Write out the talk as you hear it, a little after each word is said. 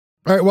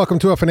All right, welcome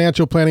to a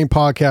financial planning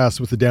podcast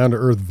with a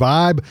down-to-earth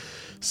vibe.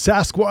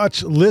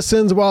 Sasquatch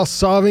listens while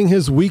solving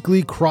his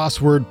weekly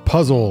crossword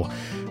puzzle.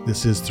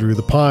 This is Through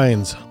the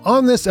Pines.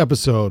 On this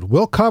episode,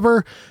 we'll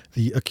cover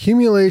the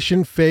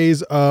accumulation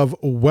phase of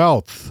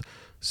wealth.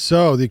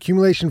 So the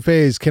accumulation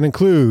phase can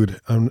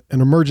include an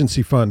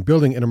emergency fund,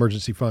 building an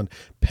emergency fund,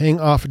 paying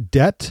off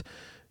debt,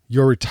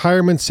 your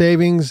retirement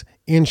savings,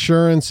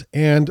 insurance,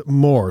 and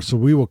more. So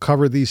we will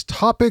cover these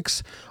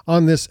topics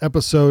on this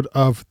episode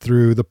of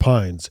Through the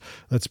Pines.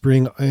 Let's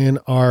bring in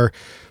our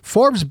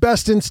Forbes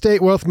Best in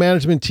State Wealth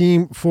Management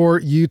team for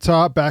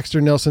Utah,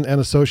 Baxter, Nelson and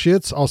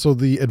Associates. Also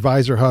the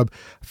Advisor Hub,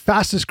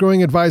 fastest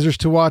growing advisors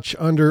to watch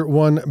under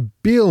 $1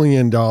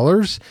 billion,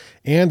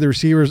 and the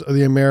receivers of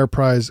the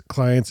Ameriprise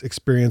Clients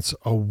Experience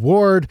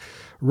Award.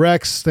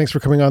 Rex, thanks for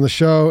coming on the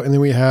show. And then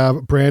we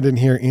have Brandon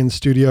here in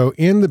studio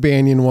in the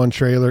Banyan One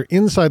trailer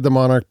inside the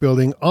Monarch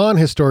building on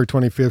historic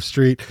 25th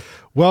Street.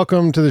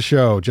 Welcome to the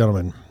show,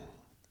 gentlemen.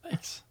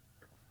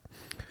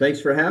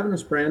 Thanks for having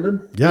us,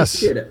 Brandon. Yes.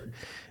 Appreciate it.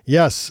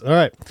 Yes. All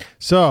right.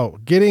 So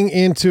getting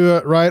into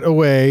it right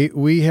away,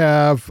 we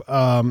have,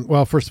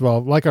 well, first of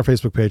all, like our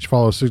Facebook page,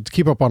 follow us to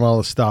keep up on all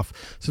this stuff.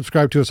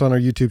 Subscribe to us on our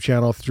YouTube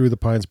channel, Through the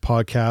Pines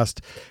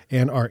Podcast,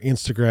 and our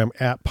Instagram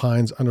at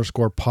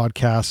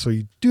Pines_podcast. So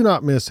you do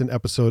not miss an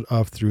episode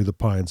of Through the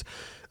Pines.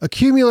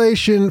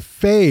 Accumulation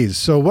phase.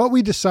 So what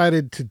we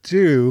decided to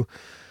do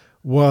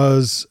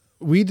was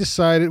we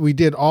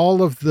did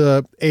all of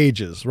the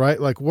ages, right?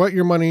 Like what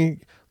your money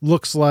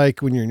looks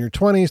like when you're in your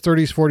 20s,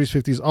 30s,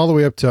 40s, 50s, all the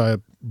way up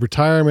to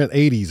retirement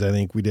 80s, I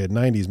think we did,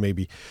 90s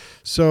maybe.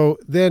 So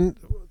then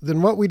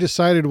what we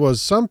decided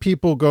was some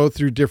people go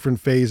through different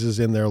phases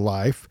in their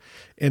life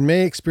and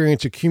may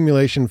experience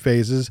accumulation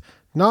phases,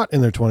 not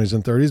in their 20s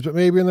and 30s, but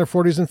maybe in their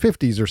 40s and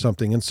 50s or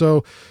something. And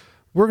so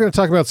we're going to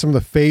talk about some of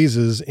the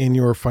phases in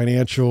your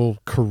financial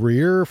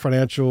career,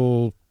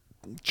 financial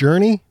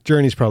journey.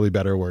 Journey is probably a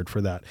better word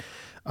for that.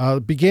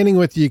 Beginning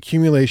with the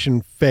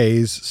accumulation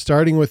phase,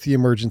 starting with the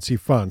emergency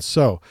fund.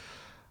 So,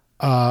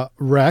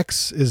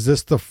 Rex, is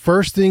this the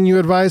first thing you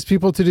advise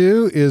people to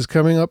do, is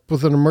coming up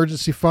with an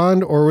emergency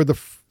fund, or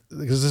because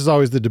this is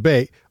always the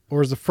debate,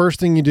 or is the first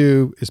thing you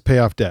do is pay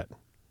off debt?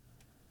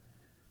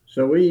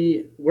 So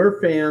we're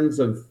fans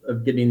of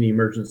getting the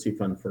emergency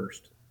fund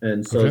first.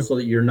 And so, Okay. So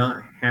that you're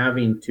not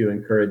having to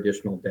incur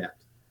additional debt.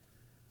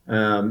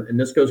 And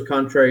this goes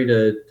contrary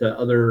to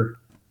other,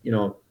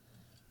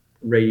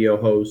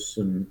 radio hosts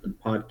and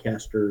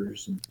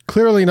podcasters.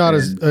 Clearly not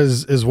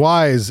as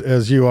wise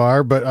as you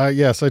are, but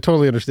yes, I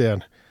totally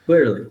understand.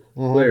 Clearly.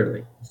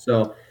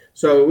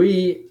 So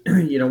we,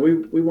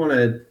 we want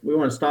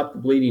to stop the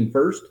bleeding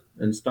first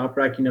and stop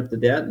racking up the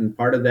debt. And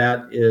part of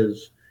that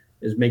is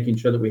making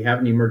sure that we have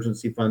an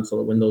emergency fund so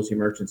that when those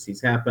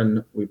emergencies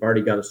happen, we've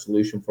already got a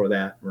solution for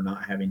that. We're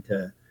not having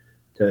to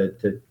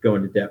go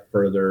into debt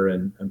further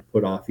and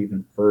put off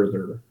even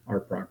further our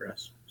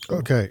progress. So,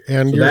 okay.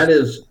 And so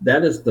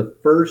that is the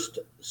first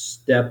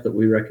step that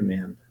we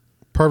recommend.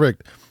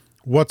 Perfect.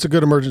 What's a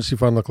good emergency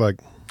fund look like?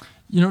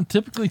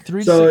 Typically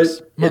 3 to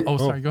 6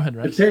 months. Sorry, go ahead,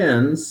 Rex.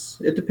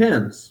 It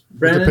depends.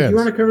 Brandon, do you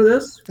want to cover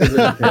this?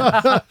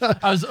 I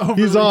was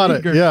overly He's on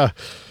eager. it. Yeah.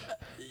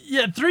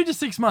 Yeah, 3 to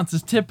 6 months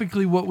is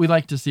typically what we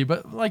like to see.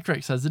 But like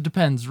Rex says, it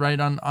depends, right,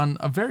 on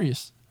a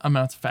various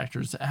amounts of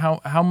factors.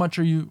 How much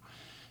are you...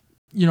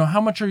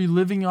 how much are you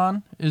living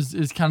on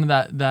is kind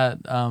of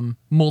that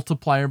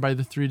multiplier by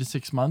the 3 to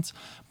 6 months.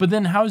 But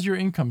then how's your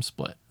income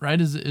split, right?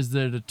 Is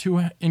it a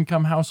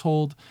 2-income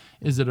household?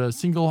 Is it a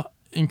single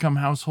income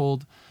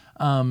household?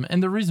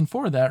 And the reason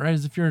for that, right,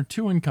 is if you're a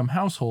 2-income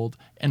household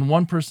and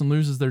one person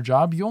loses their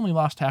job, you only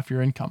lost half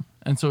your income.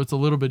 And so it's a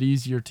little bit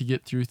easier to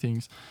get through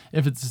things.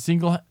 If it's a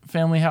single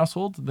family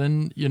household,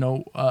 then,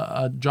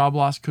 a job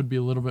loss could be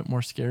a little bit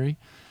more scary.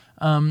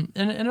 And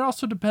it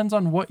also depends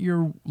on what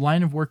your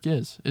line of work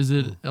is. Is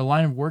it a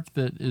line of work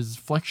that is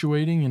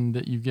fluctuating and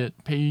that you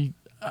get paid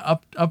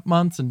up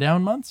months and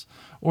down months?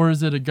 Or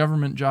is it a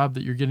government job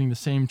that you're getting the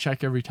same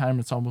check every time?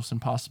 It's almost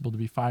impossible to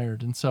be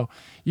fired. And so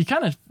you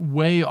kind of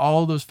weigh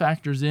all those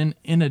factors in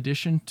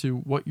addition to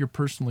what you're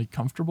personally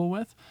comfortable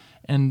with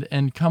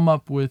and come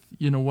up with,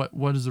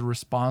 what is a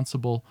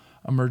responsible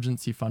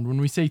emergency fund.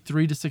 When we say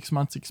 3 to 6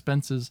 months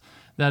expenses,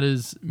 that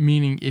is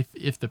meaning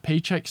if the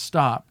paycheck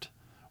stopped,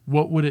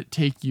 what would it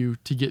take you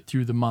to get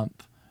through the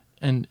month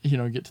and,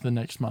 get to the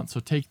next month? So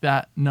take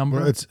that number.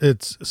 Well,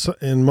 it's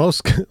in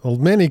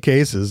many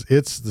cases,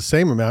 it's the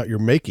same amount you're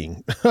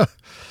making.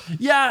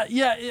 Yeah.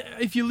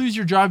 If you lose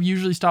your job, you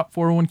usually stop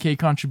 401k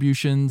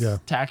contributions,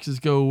 taxes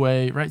go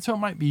away, right? So it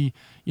might be,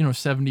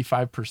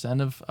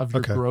 75% of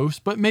your gross,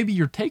 but maybe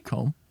your take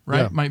home,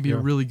 right? Might be a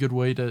really good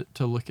way to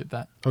look at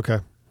that. Okay.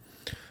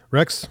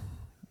 Rex?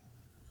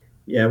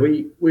 Yeah,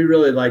 we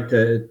really like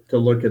to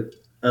look at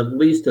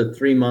least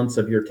 3 months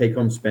of your take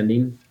home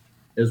spending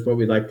is what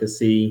we'd like to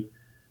see.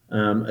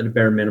 At a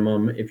bare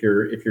minimum, if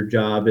your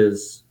job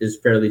is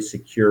fairly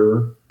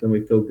secure, then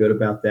we feel good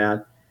about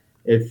that.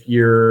 If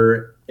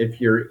you're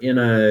in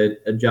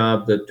a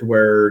job to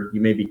where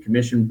you may be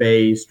commission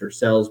based or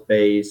sales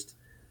based,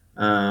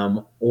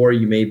 or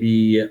you may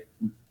be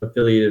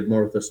affiliated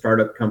more with a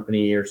startup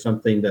company or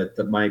something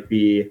that might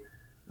be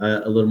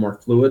a little more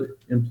fluid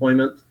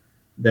employment,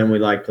 then we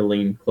like to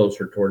lean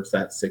closer towards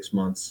that 6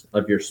 months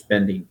of your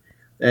spending.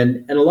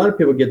 And a lot of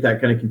people get that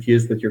kind of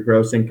confused with your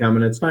gross income,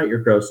 and it's not your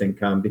gross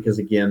income because,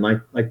 again,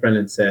 like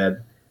Brendan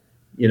said,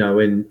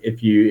 and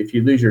if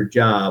you lose your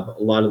job,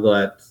 a lot of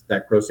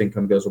that gross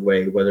income goes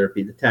away, whether it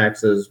be the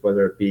taxes,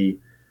 whether it be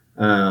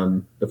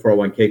the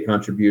 401k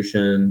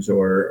contributions,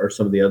 or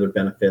some of the other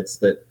benefits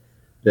that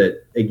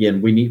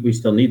again we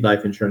still need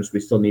life insurance,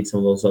 we still need some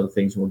of those other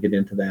things, and we'll get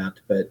into that.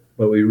 But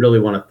we really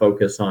want to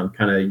focus on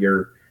kind of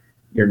your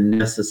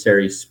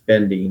necessary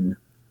spending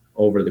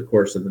over the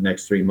course of the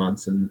next 3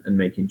 months and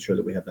making sure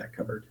that we have that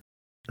covered.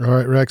 All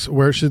right, Rex,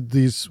 where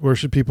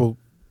should people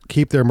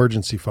keep their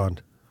emergency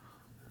fund?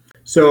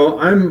 So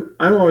I'm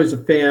always a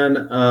fan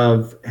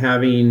of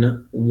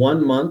having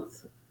 1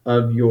 month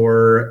of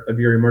your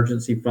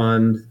emergency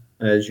fund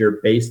as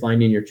your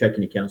baseline in your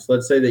checking account. So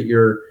let's say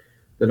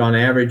that on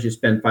average you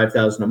spend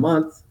 $5,000 a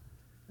month,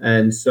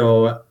 and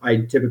so I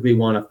typically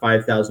want a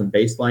 $5,000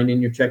 baseline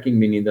in your checking,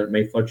 meaning that it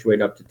may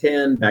fluctuate up to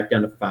 10, back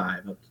down to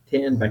 5, up to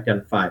 10, back down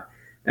to 5,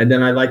 and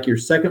then I like your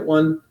second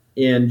one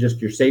in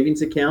just your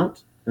savings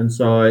account, and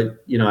so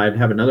I'd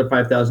have another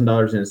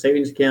 $5,000 in a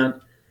savings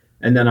account.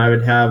 And then I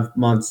would have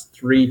months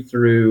 3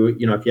 through,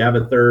 if you have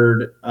a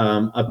third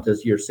up to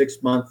your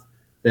 6th month,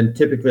 then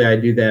typically I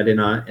do that in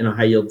a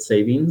high yield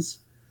savings.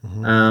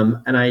 Mm-hmm.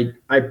 And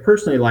I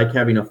personally like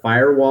having a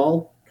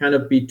firewall kind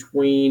of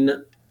between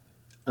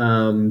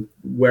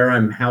where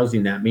I'm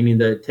housing that, meaning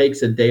that it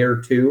takes a day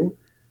or two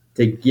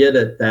to get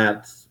at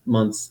that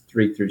months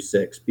 3 through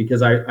 6,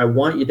 because I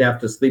want you to have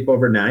to sleep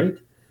overnight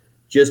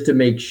just to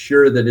make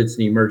sure that it's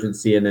an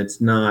emergency and it's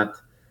not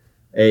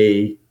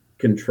a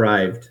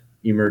contrived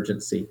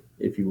emergency,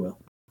 if you will.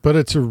 But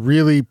it's a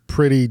really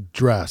pretty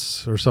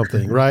dress or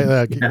something,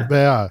 right?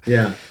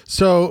 Yeah.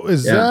 So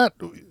is that,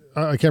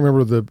 I can't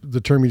remember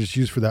the term you just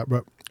used for that,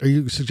 but are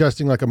you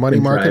suggesting like a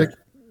money market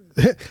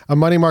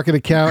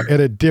account at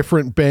a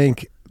different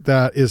bank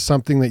that is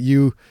something that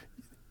you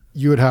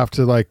would have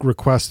to like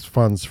request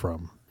funds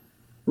from?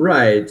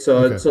 Right.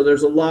 So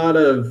there's a lot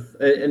of,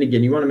 and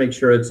again, you want to make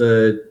sure it's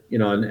an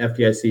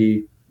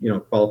FDIC,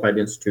 qualified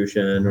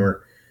institution,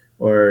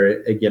 or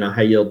again, a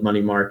high yield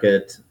money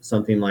market,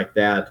 something like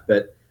that.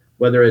 But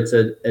whether it's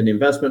an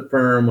investment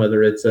firm,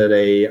 whether it's at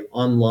a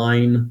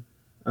online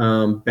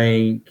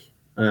bank,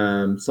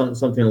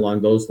 something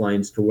along those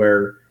lines, to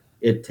where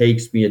it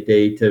takes me a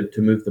day to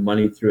move the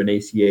money through an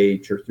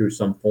ACH or through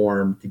some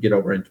form to get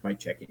over into my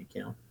checking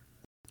account.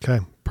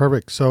 Okay,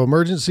 perfect. So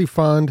emergency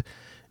fund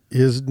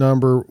is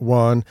number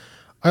one.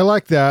 I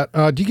like that.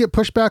 Do you get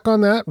pushback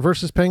on that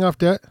versus paying off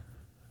debt?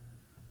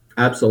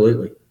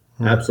 Absolutely.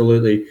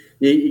 Absolutely.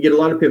 You get a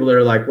lot of people that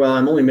are like, well,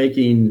 I'm only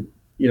making,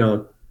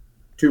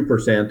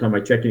 2% on my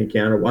checking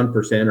account, or 1%,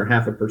 or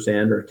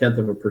 0.5%, or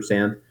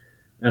 0.1%,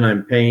 and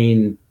I'm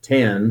paying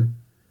 10.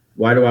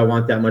 Why do I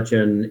want that much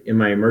in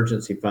my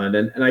emergency fund?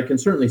 And I can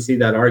certainly see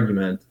that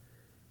argument.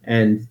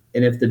 And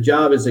if the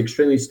job is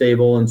extremely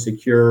stable and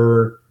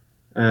secure,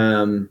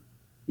 then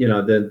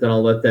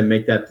I'll let them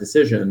make that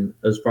decision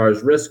as far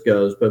as risk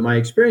goes. But my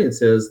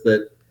experience is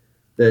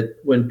that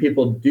when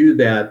people do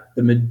that,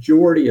 the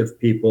majority of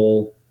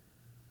people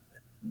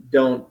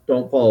don't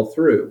follow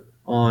through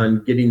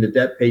on getting the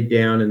debt paid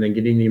down and then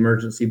getting the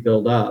emergency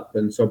build up.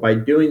 And so by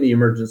doing the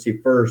emergency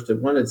first,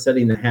 when it's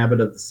setting the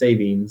habit of the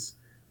savings,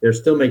 they're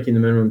still making the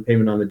minimum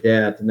payment on the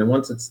debt. And then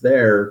once it's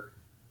there,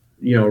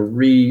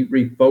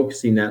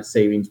 refocusing that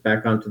savings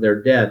back onto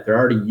their debt, they're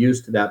already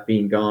used to that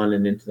being gone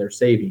and into their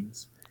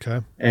savings.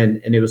 Okay.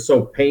 And it was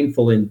so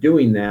painful in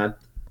doing that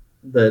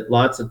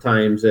lots of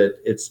times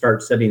it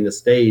starts setting the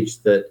stage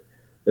that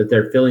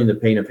they're feeling the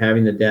pain of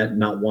having the debt and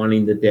not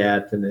wanting the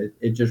debt, and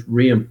it just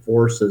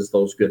reinforces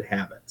those good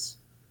habits.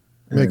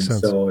 Makes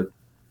sense. So,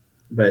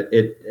 but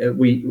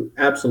we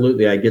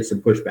absolutely, I get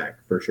some pushback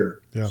for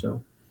sure. Yeah.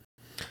 So,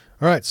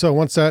 all right. So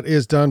once that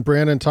is done,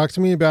 Brandon, talk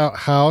to me about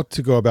how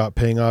to go about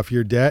paying off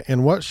your debt,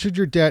 and what should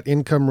your debt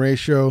income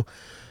ratio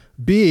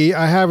be?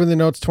 I have in the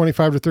notes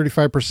 25 to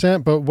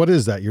 35%, but what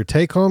is that? Your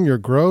take home, your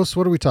gross?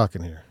 What are we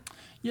talking here?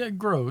 Yeah,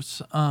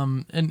 gross.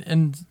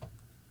 And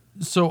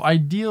so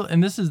ideal,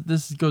 and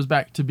this goes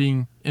back to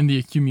being in the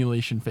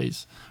accumulation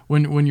phase.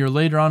 When you're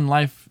later on in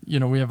life,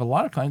 we have a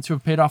lot of clients who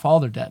have paid off all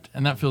their debt,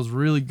 and that feels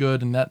really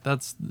good, and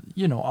that's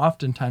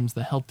oftentimes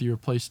the healthier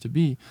place to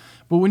be.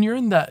 But when you're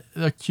in that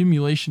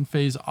accumulation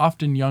phase,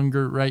 often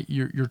younger, right?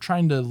 You're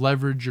trying to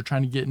leverage, you're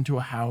trying to get into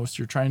a house,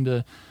 you're trying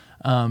to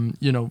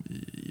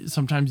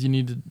sometimes you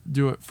need to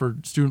do it for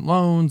student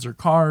loans or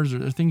cars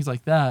or things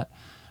like that.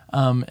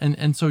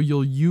 And so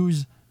you'll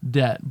use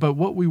debt, but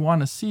what we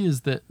want to see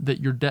is that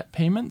your debt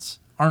payments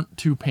aren't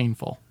too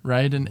painful,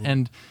 right?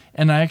 And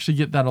I actually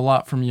get that a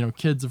lot from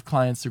kids of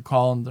clients who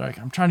call and they're like,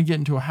 I'm trying to get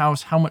into a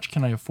house, how much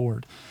can I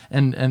afford?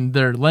 And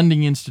their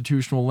lending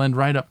institution will lend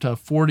right up to a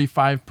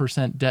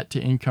 45% debt to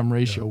income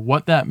ratio. Yeah.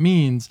 What that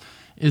means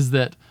is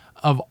that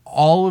of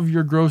all of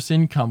your gross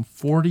income,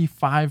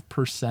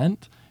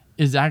 45%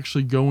 is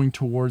actually going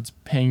towards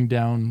paying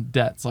down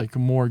debts like a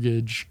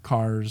mortgage,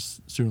 cars,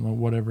 student loan,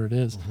 whatever it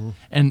is.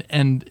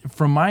 And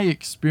from my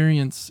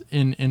experience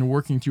in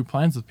working through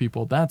plans with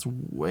people, that's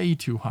way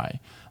too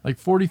high. Like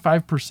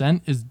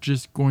 45% is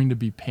just going to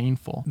be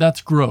painful.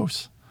 That's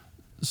gross.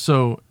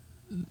 So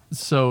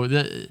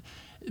the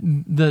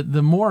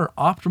more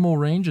optimal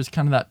range is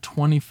kind of that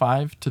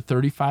 25 to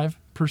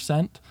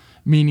 35%,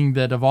 meaning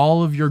that of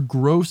all of your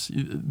gross,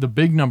 the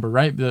big number,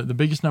 right? The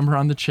biggest number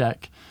on the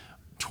check,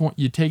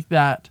 you take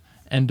that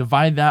and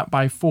divide that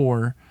by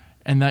 4,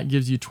 and that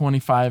gives you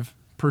 25%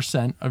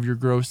 of your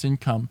gross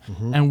income.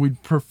 And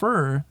we'd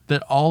prefer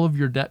that all of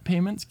your debt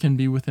payments can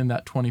be within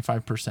that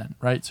 25%,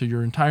 right? So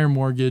your entire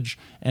mortgage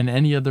and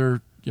any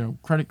other,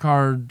 credit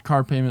card,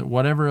 car payment,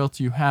 whatever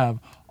else you have,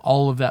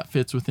 all of that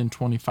fits within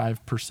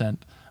 25%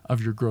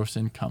 of your gross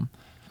income.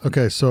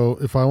 Okay, so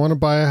if I want to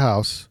buy a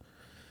house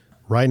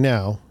right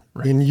now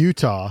in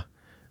Utah,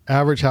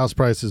 average house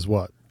price is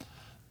what?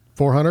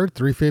 400,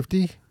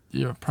 350?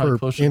 Yeah, probably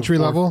close to entry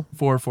level?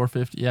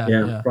 450.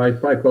 Yeah.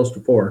 Probably close to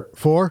 4.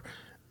 4?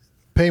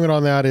 Payment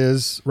on that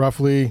is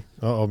roughly,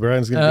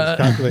 Brandon's going to get his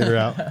calculator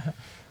out.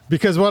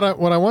 Because what I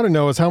want to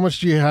know is how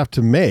much do you have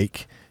to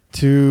make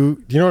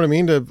to, you know what I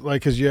mean?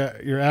 Because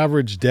your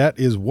average debt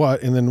is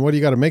what? And then what do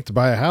you got to make to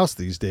buy a house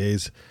these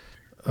days?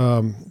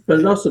 But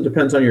it also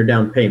depends on your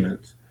down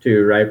payment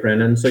too, right,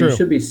 Brendan? So you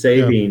should be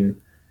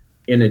saving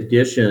in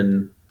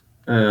addition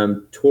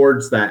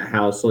towards that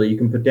house so that you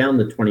can put down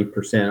the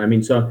 20%. I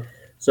mean, so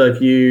if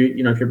if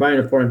you're buying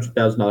a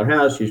 $400,000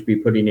 house, you should be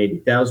putting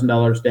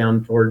 $80,000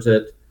 down towards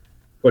it,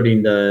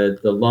 putting the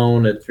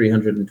loan at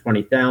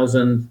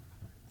 $320,000.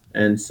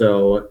 And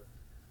so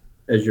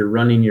as you're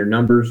running your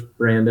numbers,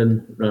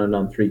 Brandon, run it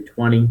on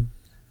 320.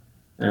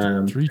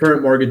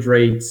 Current mortgage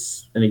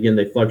rates, and again,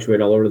 they fluctuate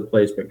all over the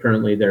place, but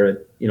currently they're at,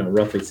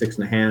 roughly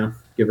 6.5,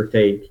 give or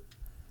take.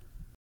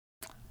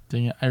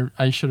 Dang it.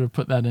 I should have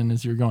put that in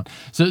as you're going.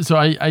 So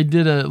I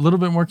did a little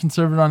bit more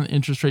conservative on the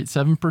interest rate,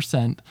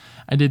 7%.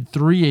 I did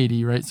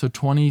 380, right? So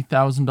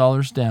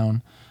 $20,000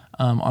 down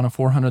on a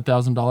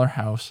 $400,000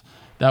 house.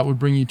 That would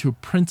bring you to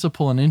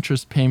principal and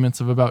interest payments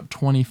of about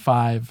 $28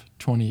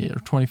 or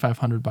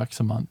 $2,500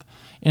 a month.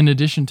 In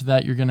addition to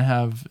that, you're going to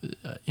have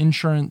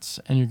insurance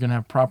and you're going to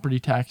have property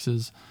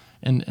taxes.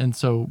 And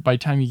so by the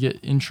time you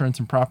get insurance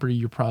and property,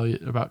 you're probably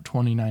at about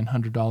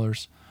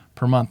 $2,900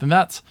 per month. And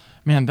that's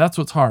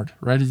what's hard,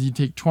 right? Is you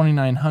take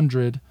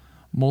 $2,900,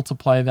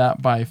 multiply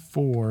that by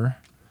 4,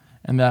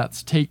 and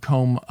that's take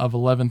home of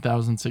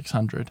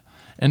 $11,600.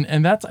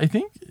 And that's, I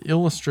think,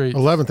 illustrates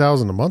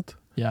 $11,000 a month.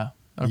 Yeah,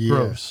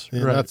 gross,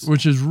 yeah, right?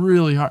 Which is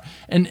really hard.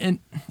 And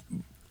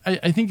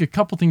I think a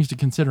couple things to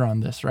consider on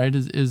this, right?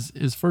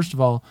 Is first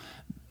of all,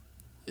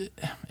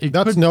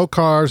 that's no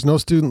cars, no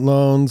student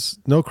loans,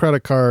 no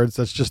credit cards.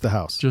 That's just the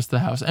house. Just the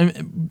house.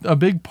 And a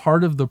big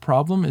part of the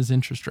problem is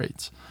interest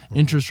rates.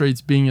 Interest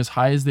rates being as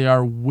high as they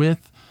are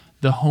with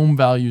the home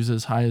values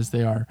as high as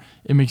they are,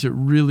 it makes it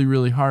really,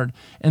 really hard.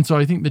 And so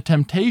I think the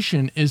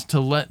temptation is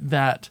to let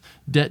that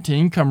debt to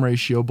income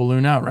ratio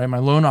balloon out, right? My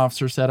loan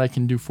officer said I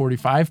can do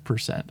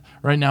 45%.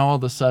 Right now, all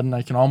of a sudden,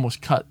 I can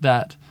almost cut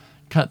that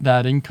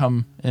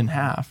income in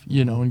half,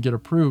 and get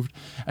approved.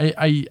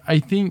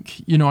 I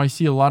think, I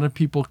see a lot of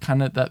people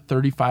kind of at that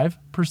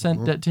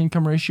 35% debt to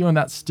income ratio, and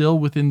that's still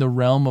within the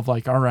realm of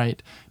like, all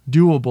right,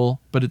 doable,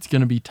 but it's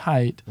going to be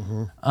tight.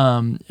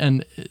 And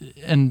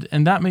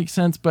that makes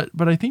sense. But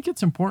I think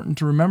it's important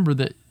to remember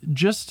that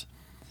just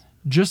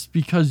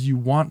because you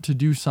want to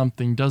do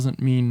something doesn't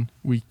mean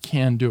we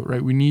can do it,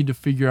 right? We need to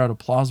figure out a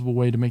plausible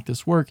way to make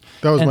this work.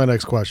 That was my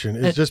next question.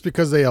 Is just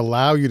because they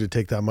allow you to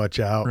take that much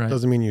out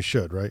doesn't mean you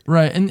should, right?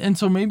 Right. And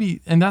so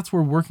maybe, and that's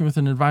where working with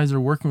an advisor,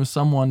 working with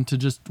someone to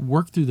just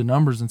work through the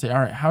numbers and say, all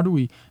right, how do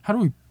we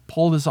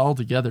pull this all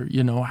together?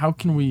 How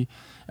can we,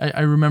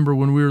 I remember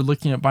when we were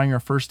looking at buying our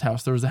first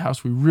house, there was a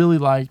house we really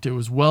liked. It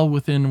was well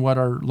within what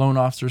our loan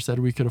officer said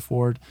we could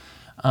afford.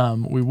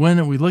 We went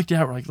and we looked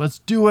at it, we're like, let's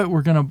do it.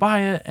 We're going to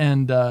buy it.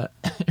 And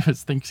it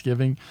was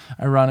Thanksgiving.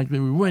 Ironically,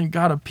 we went and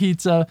got a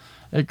pizza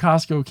at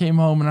Costco, came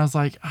home, and I was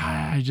like,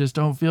 I just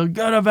don't feel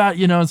good about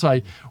it, So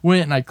I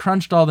went and I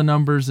crunched all the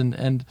numbers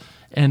and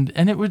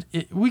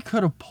we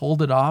could have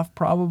pulled it off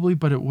probably,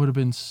 but it would have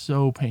been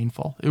so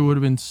painful. It would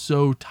have been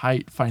so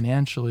tight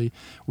financially.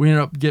 We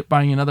ended up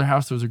buying another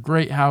house. It was a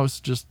great house,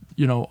 just,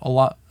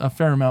 a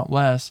fair amount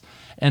less.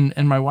 And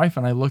my wife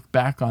and I look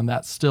back on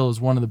that still as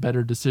one of the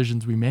better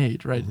decisions we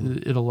made, right?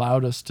 It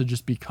allowed us to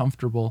just be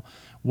comfortable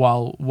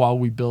while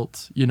we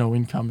built,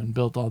 income and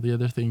built all the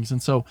other things.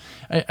 And so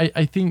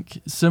I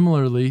think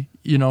similarly,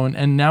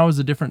 and now is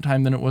a different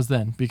time than it was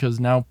then, because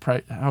now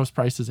house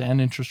prices and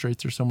interest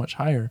rates are so much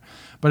higher.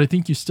 But I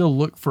think you still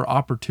look for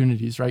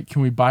opportunities, right?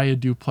 Can we buy a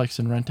duplex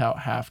and rent out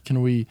half?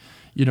 Can we,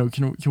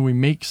 can we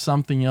make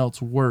something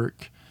else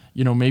work?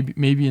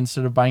 Maybe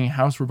instead of buying a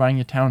house, we're buying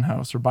a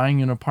townhouse or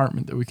buying an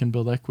apartment that we can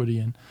build equity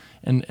in.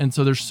 And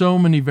so there's so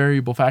many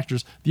variable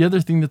factors. The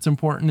other thing that's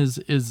important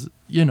is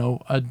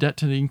a debt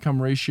to the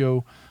income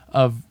ratio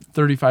of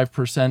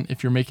 35%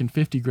 if you're making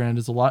 50 grand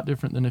is a lot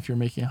different than if you're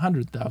making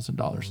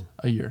 $100,000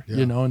 a year,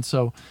 Yeah. and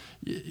so,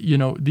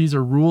 these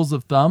are rules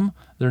of thumb.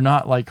 They're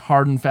not like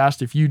hard and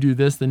fast. If you do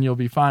this, then you'll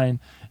be fine.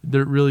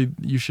 They're really,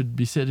 you should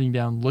be sitting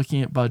down,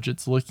 looking at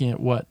budgets, looking at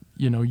what,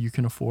 you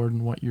can afford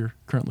and what you're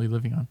currently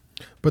living on.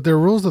 But there are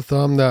rules of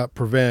thumb that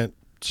prevent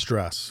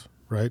stress,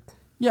 right?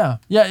 Yeah.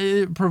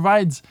 It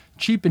provides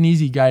cheap and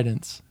easy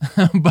guidance,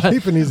 but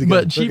Cheap and easy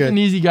guidance. cheap Okay. and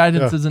easy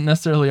guidance isn't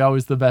necessarily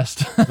always the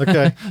best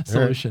Okay.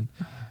 solution.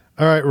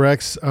 All right,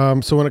 Rex.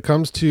 So when it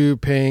comes to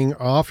paying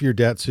off your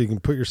debt so you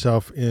can put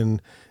yourself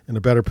in a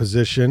better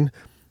position,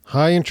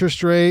 high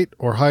interest rate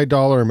or high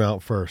dollar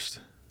amount first?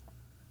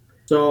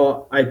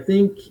 So I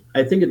think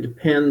it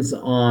depends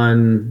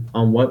on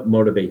what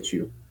motivates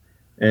you,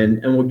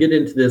 and we'll get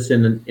into this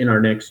in our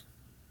next,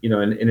 in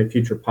a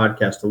future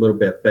podcast a little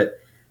bit. But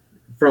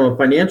from a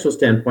financial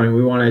standpoint,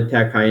 we want to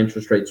attack high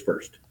interest rates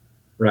first,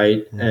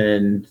 right?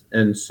 Mm-hmm.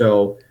 And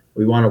so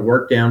we want to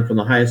work down from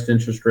the highest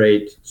interest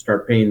rate,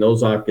 start paying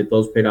those off, get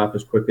those paid off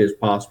as quickly as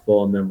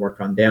possible, and then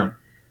work on down.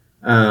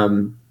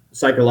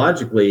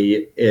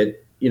 Psychologically, a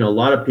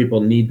lot of people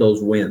need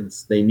those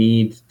wins. They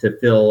need to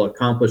feel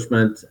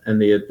accomplishment,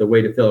 and the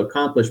way to feel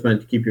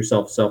accomplishment, to keep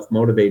yourself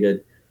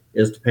self-motivated,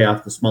 is to pay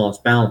off the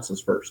smallest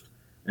balances first,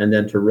 and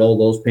then to roll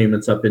those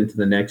payments up into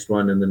the next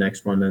one and the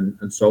next one,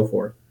 and so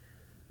forth.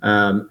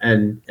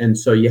 And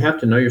so you have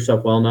to know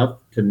yourself well enough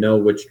to know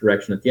which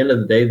direction. At the end of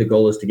the day, the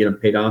goal is to get them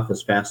paid off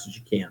as fast as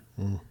you can.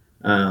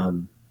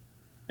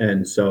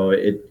 And so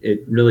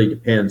it really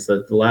depends.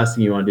 That the last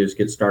thing you want to do is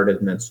get started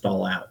and then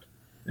stall out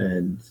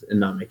and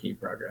not make any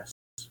progress.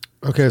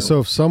 Okay, so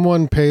if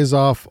someone pays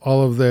off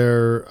all of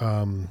their,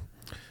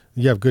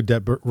 you have good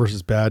debt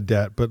versus bad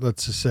debt, but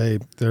let's just say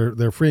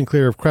they're free and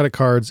clear of credit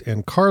cards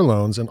and car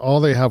loans, and all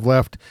they have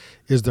left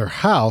is their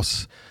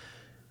house.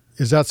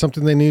 Is that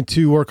something they need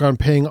to work on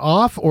paying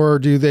off, or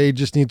do they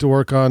just need to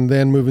work on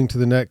then moving to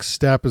the next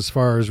step as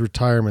far as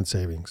retirement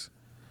savings?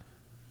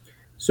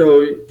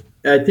 So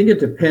I think it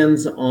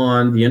depends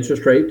on the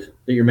interest rate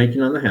that you're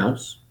making on the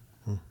house,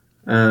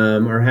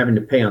 or having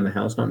to pay on the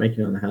house, not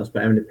making on the house,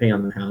 but having to pay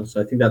on the house.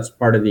 I think that's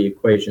part of the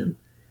equation.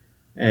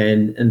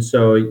 And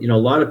so, a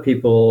lot of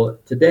people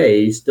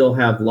today still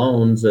have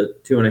loans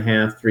at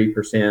 2.5%,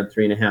 3%,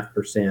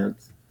 3.5%,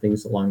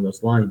 things along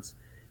those lines.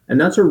 And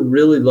that's a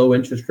really low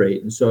interest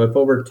rate. And so if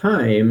over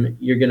time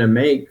you're going to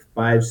make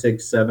 5,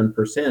 6,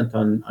 7%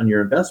 on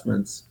your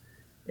investments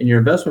in your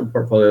investment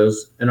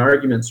portfolios, an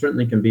argument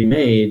certainly can be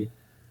made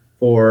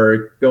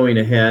for going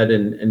ahead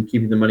and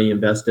keeping the money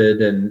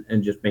invested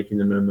and just making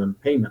the minimum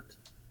payment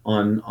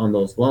on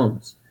those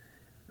loans.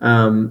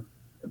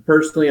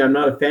 Personally, I'm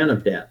not a fan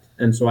of debt.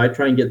 And so I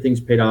try and get things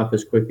paid off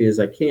as quickly as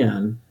I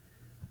can.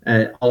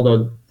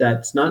 Although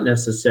that's not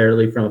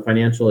necessarily from a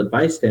financial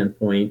advice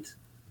standpoint,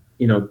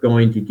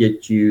 going to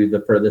get you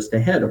the furthest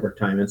ahead over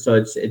time. And so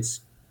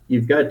it's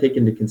you've got to take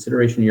into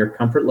consideration your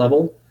comfort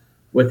level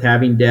with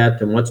having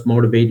debt and what's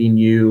motivating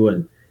you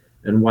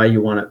and why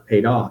you want it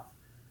paid off.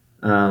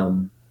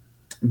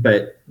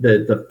 But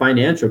the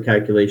financial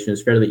calculation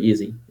is fairly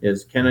easy.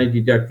 Is, can I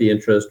deduct the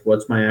interest?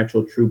 What's my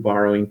actual true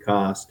borrowing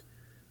cost?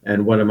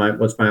 And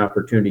what's my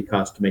opportunity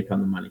cost to make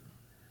on the money?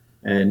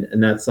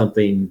 And that's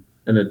something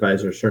an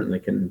advisor certainly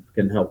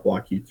can help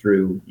walk you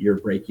through your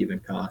break-even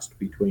cost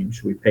between,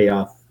 should we pay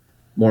off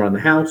more on the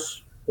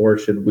house or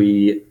should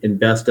we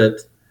invest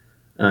it?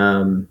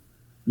 I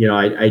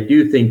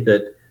do think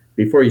that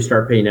before you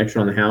start paying extra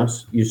on the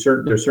house,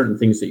 there's certain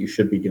things that you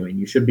should be doing.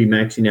 You should be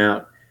maxing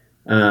out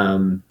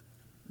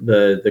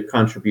the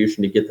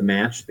contribution to get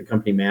the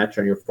company match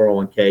on your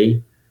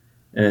 401k.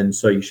 And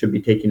so you should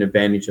be taking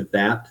advantage of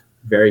that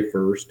very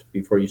first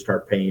before you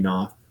start paying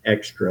off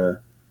extra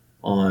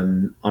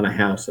on a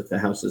house if the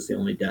house is the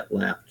only debt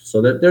left.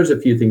 So there's a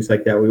few things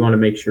like that. We want to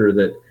make sure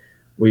that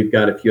we've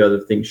got a few other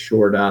things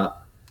shored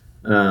up,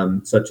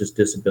 such as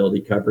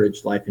disability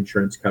coverage, life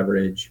insurance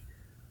coverage,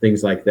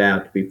 things like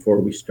that before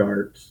we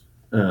start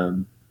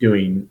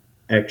doing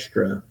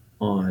extra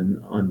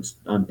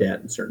on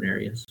debt in certain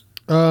areas.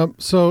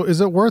 So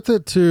is it worth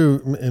it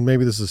to, and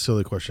maybe this is a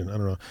silly question, I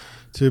don't know,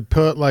 to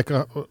put like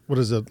 $100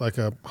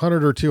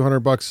 or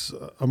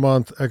 $200 a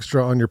month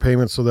extra on your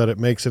payments so that it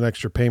makes an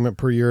extra payment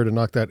per year to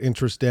knock that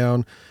interest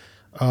down,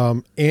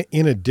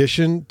 in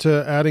addition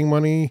to adding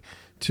money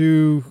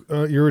to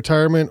your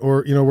retirement,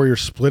 or where you're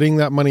splitting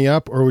that money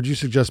up? Or would you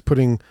suggest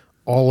putting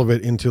all of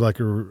it into like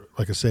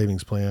a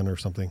savings plan or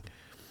something?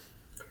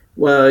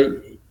 Well,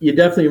 you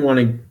definitely want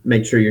to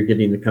make sure you're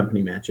getting the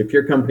company match. If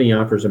your company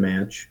offers a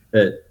match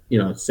at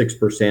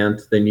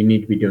 6%, then you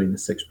need to be doing the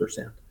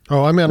 6%.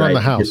 Oh, I meant on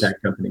the house. Get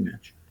that company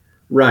match.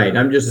 Right.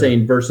 I'm just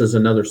saying versus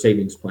another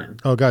savings plan.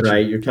 Oh, gotcha.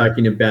 Right. You're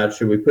talking about,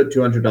 should we put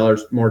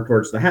 $200 more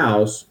towards the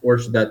house, or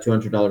should that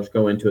 $200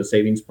 go into a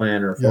savings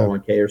plan or a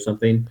 401k or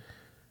something?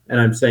 And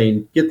I'm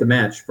saying get the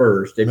match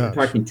first. If you're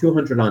talking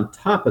 $200 on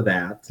top of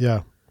that,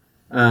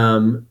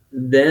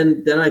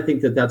 then I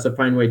think that's a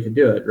fine way to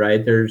do it.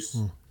 Right.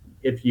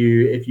 If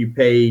you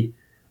pay,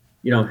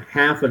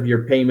 half of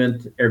your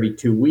payment every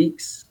 2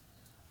 weeks,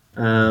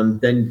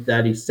 then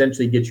that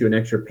essentially gets you an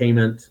extra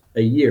payment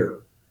a year.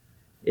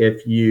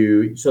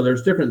 So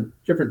there's different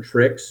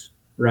tricks,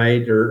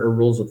 right, or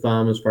rules of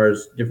thumb as far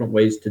as different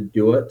ways to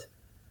do it,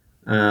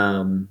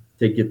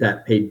 to get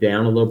that paid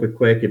down a little bit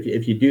quick.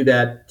 If you do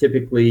that,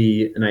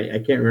 typically, and I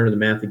can't remember the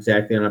math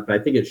exactly on it, but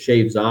I think it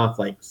shaves off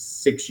like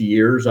 6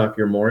 years off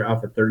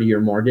off a 30-year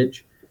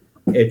mortgage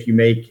if you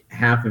make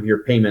half of your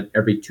payment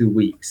every 2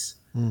 weeks,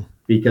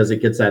 because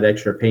it gets that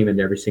extra payment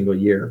every single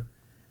year,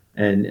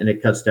 and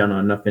it cuts down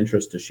on enough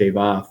interest to shave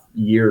off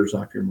years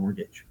off your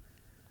mortgage.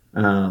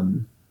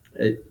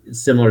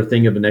 Similar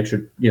thing of an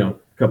extra,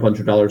 couple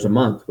 $100 a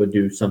month would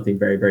do something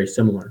very, very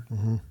similar.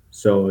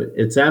 So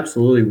it's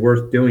absolutely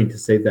worth doing to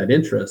save that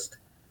interest,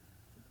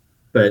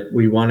 but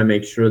we want to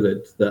make sure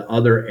that the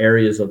other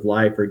areas of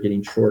life are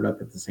getting shored up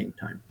at the same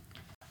time.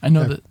 I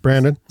know that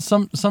Brandon.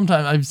 Sometimes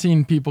I've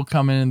seen people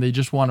come in and they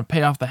just want to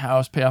pay off the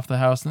house,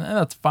 and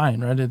that's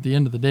fine, right? At the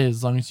end of the day,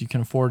 as long as you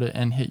can afford it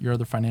and hit your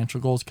other financial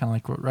goals, kind of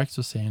like what Rex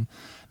was saying,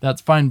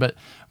 that's fine. But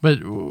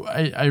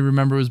I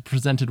remember it was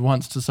presented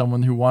once to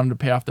someone who wanted to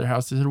pay off their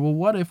house. They said, well,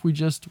 what if we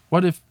just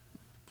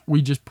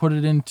put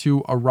it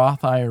into a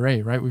Roth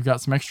IRA, right? We've got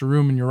some extra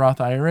room in your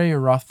Roth IRA or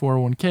Roth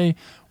 401k.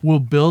 We'll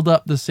build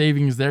up the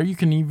savings there. You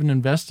can even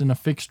invest in a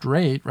fixed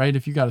rate, right?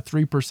 If you got a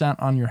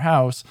 3% on your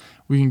house,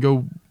 we can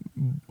go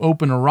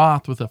open a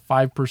Roth with a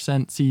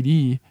 5%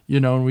 CD,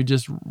 and we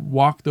just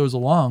walk those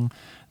along.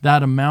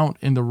 That amount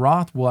in the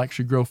Roth will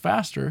actually grow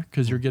faster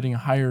because you're getting a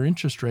higher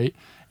interest rate.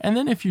 And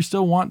then if you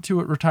still want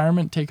to at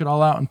retirement, take it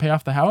all out and pay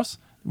off the house,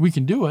 we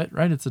can do it,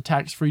 right? It's a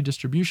tax-free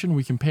distribution.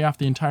 We can pay off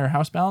the entire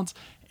house balance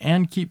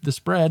and keep the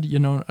spread,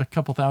 a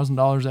couple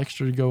 $1,000s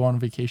extra to go on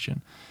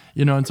vacation.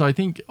 And so I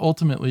think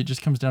ultimately it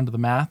just comes down to the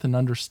math and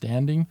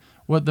understanding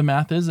what the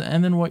math is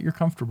and then what you're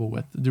comfortable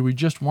with. Do we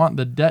just want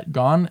the debt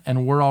gone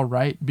and we're all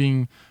right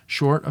being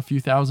short a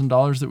few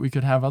 $1,000s that we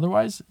could have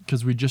otherwise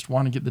because we just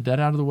want to get the debt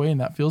out of the way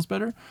and that feels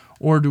better?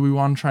 Or do we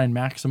want to try and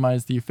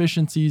maximize the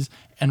efficiencies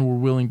and we're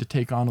willing to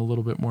take on a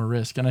little bit more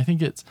risk? And I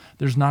think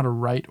there's not a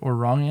right or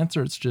wrong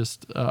answer. It's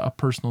just a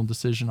personal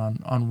decision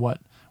on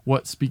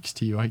what speaks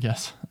to you, I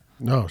guess.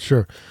 No,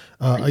 sure.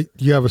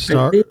 You have a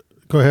star.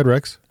 Go ahead,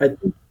 Rex. I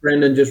think,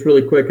 Brandon, just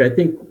really quick, I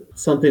think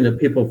something that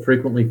people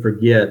frequently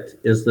forget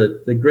is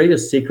that the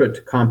greatest secret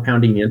to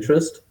compounding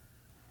interest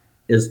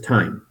is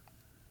time,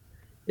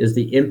 is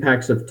the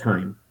impacts of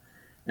time.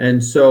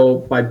 And so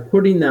by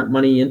putting that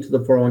money into the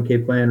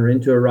 401k plan or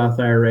into a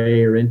Roth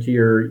IRA or into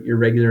your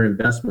regular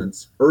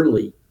investments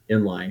early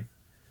in life,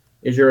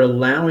 is you're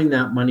allowing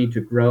that money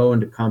to grow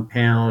and to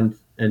compound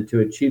and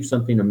to achieve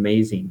something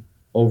amazing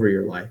over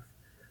your life.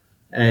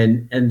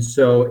 And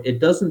so it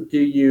doesn't do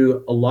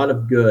you a lot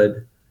of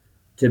good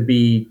to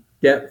be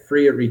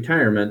debt-free at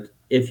retirement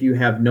if you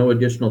have no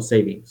additional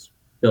savings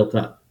built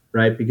up,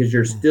 right? Because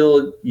you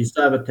still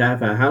have to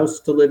have a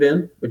house to live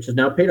in, which is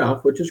now paid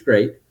off, which is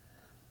great.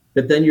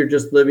 But then you're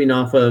just living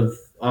off of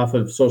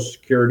Social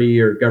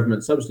Security or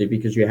government subsidy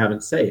because you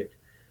haven't saved.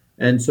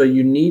 And so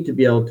you need to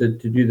be able to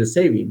do the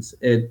savings.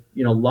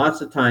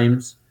 Lots of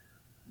times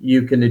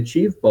you can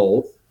achieve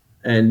both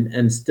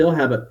and still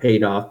have it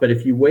paid off. But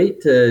if you wait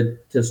to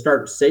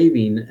start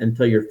saving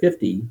until you're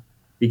 50,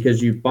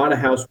 because you bought a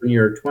house when you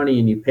were 20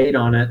 and you paid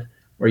on it,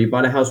 or you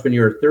bought a house when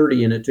you were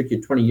 30 and it took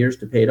you 20 years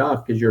to pay it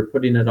off because you're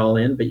putting it all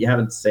in, but you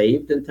haven't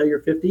saved until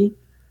you're 50,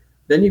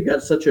 then you've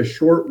got such a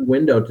short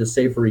window to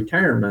save for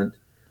retirement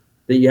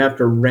that you have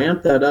to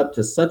ramp that up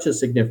to such a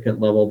significant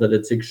level that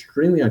it's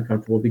extremely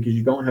uncomfortable because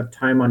you don't have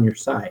time on your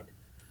side.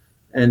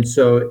 And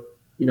so,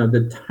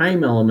 the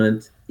time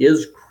element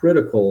is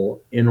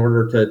critical in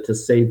order to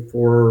save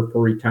for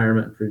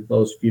retirement for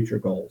those future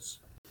goals.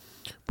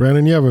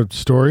 Brandon, you have a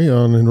story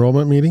on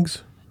enrollment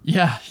meetings?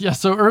 Yeah.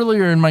 So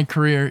earlier in my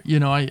career,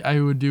 I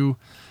would do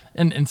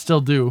and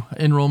still do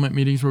enrollment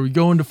meetings where we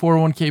go into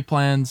 401k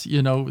plans,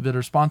 that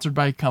are sponsored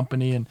by a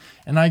company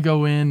and I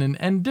go in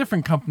and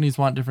different companies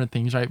want different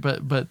things, right?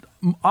 But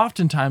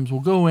oftentimes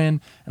we'll go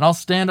in and I'll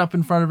stand up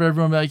in front of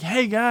everyone and be like,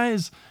 hey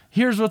guys,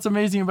 here's what's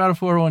amazing about a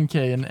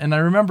 401k. And I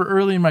remember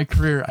early in my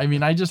career,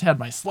 I just had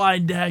my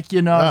slide deck,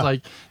 I was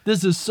like,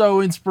 this is so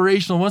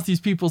inspirational. Once these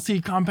people see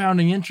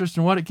compounding interest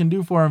and what it can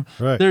do for them,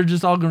 right, they're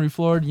just all going to be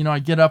floored. I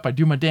get up, I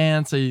do my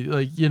dance,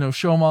 I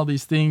show them all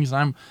these things. And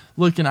I'm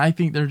looking, I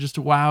think they're just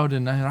wowed.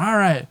 And all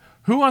right,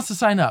 who wants to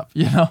sign up?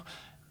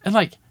 And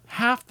like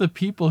half the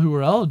people who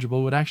were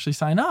eligible would actually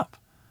sign up.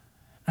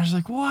 I was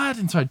like, what?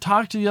 And so I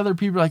talked to the other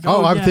people like,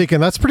 I'm thinking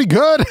that's pretty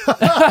good.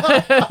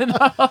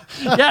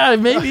 Yeah,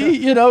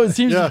 maybe, it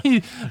seems to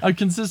be a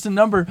consistent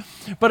number.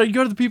 But I'd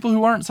go to the people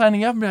who aren't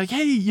signing up and be like,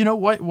 hey,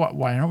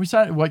 why aren't we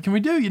signing? What can we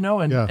do?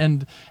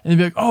 And they'd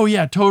be like, oh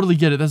yeah, totally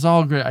get it. That's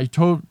all great.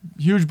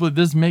 Hugely,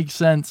 this makes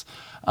sense.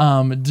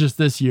 Just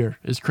this year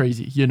is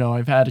crazy.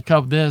 I've had a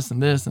couple this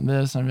and this and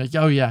this. And I'm like,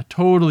 oh yeah,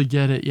 totally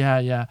get it.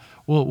 Yeah.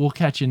 We'll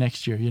catch you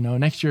next year.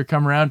 Next year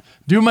come around,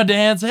 do my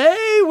dance.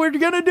 Hey, we're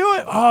going to do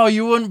it. Oh,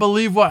 you wouldn't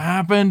believe what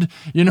happened.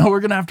 We're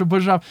going to have to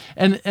push it off.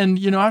 And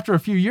after a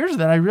few years of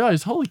that, I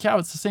realized, holy cow,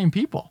 it's the same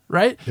people,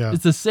 right? Yeah.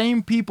 It's the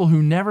same people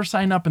who never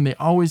sign up and they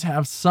always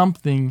have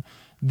something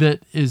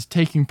that is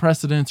taking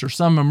precedence, or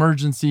some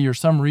emergency or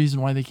some reason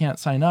why they can't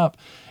sign up.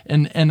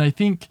 And I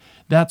think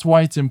that's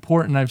why it's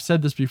important. I've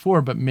said this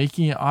before, but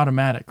making it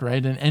automatic,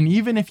 right? And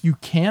even if you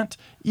can't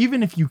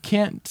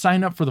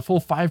sign up for the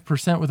full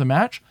 5% with a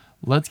match,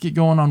 let's get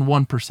going on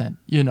 1%,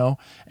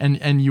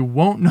 and you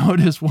won't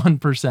notice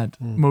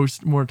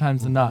 1% more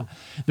times than not.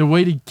 The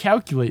way to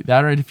calculate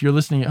that, right, if you're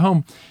listening at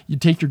home, you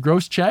take your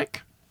gross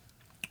check,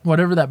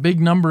 whatever that big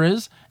number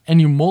is,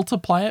 and you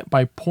multiply it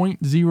by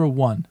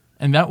 0.01.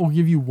 And that will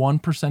give you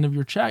 1% of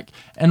your check,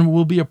 and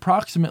will be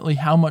approximately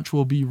how much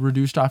will be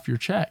reduced off your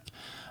check.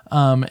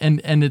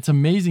 And it's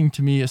amazing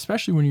to me,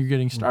 especially when you're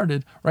getting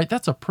started, right?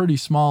 That's a pretty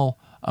small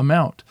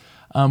amount.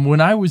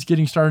 When I was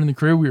getting started in the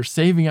career, we were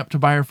saving up to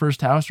buy our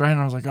first house, right? And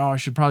I was like, oh, I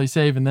should probably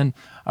save. And then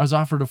I was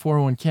offered a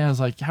 401k. I was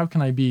like, how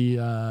can I be,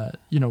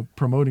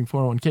 promoting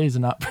 401ks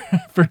and not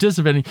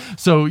participating?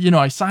 So,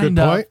 I signed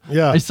up.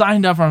 Yeah. I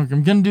signed up. I'm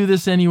going to do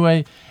this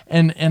anyway.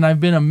 And I've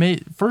been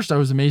amazed. First, I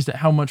was amazed at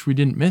how much we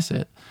didn't miss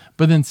it.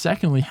 But then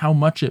secondly, how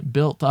much it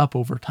built up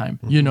over time,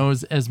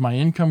 as my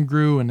income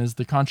grew and as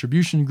the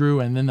contribution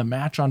grew, and then the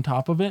match on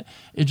top of it,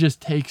 it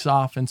just takes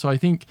off. And so I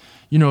think,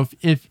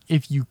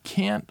 if you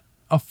can't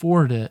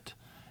afford it,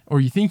 or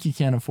you think you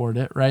can't afford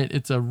it, right,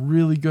 it's a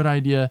really good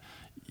idea,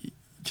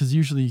 because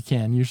usually you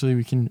can. Usually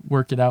we can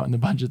work it out in the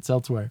budgets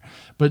elsewhere.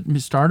 But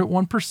start at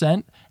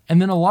 1%,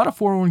 and then a lot of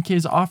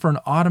 401ks offer an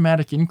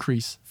automatic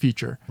increase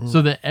feature,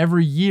 so that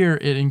every year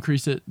it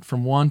increases it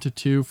from 1 to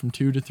 2, from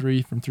 2 to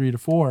 3, from 3 to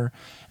 4.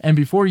 And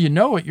before you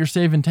know it, you're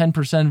saving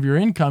 10% of your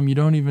income. You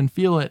don't even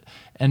feel it.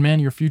 And man,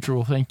 your future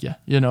will thank you.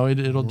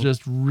 It'll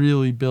just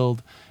really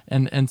build.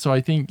 And so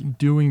I think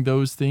doing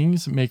those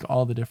things make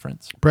all the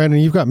difference. Brandon,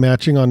 you've got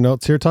matching on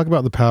notes here. Talk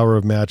about the power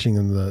of matching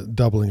and the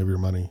doubling of your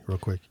money real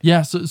quick.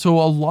 Yeah. So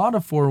a lot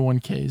of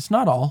 401ks,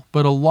 not all,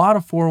 but a lot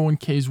of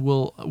 401ks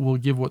will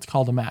give what's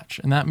called a match.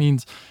 And that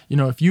means,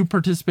 if you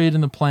participate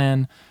in the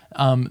plan,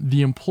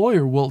 the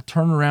employer will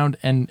turn around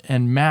and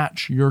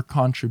match your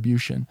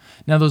contribution.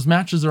 Now, those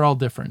matches are all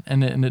different,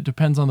 and it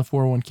depends on the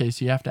 401k,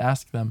 so you have to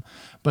ask them.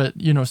 But,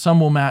 some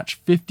will match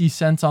 50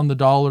 cents on the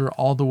dollar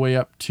all the way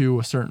up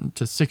to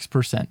to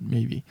 6%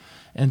 maybe.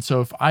 And so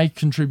if I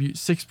contribute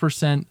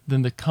 6%,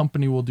 then the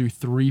company will do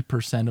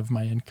 3% of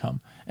my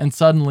income. And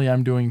suddenly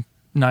I'm doing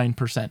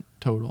 9%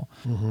 total.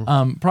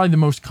 Probably the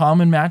most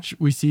common match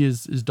we see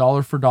is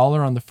dollar for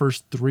dollar on the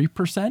first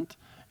 3%.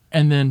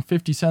 And then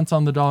 50 cents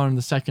on the dollar in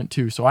the second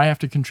 2. So I have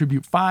to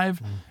contribute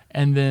 5,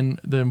 and then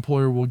the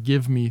employer will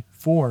give me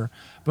 4.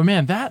 But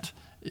man,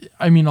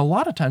 a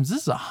lot of times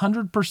this is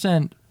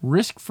 100%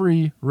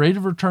 risk-free rate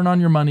of return on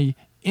your money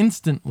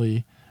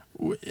instantly.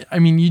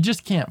 You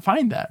just can't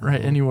find that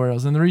anywhere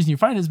else. And the reason you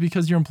find it is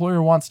because your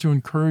employer wants to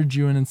encourage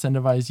you and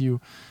incentivize you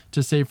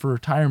to save for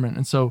retirement.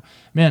 And so,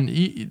 man,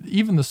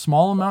 even the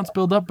small amounts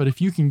build up. But if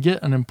you can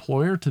get an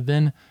employer to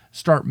then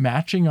start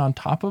matching on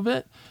top of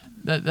it,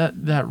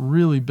 that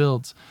really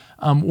builds.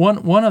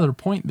 One other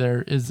point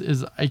there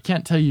is I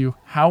can't tell you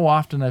how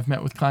often I've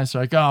met with clients that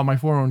are like, oh, my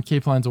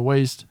 401k plan's a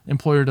waste.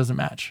 Employer doesn't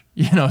match.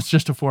 It's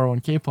just a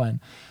 401k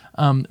plan.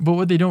 But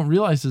what they don't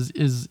realize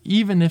is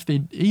even if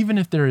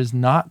there is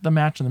not the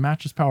match, and the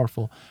match is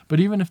powerful, but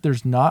even if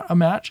there's not a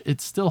match,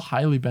 it's still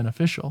highly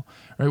beneficial.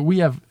 Right? We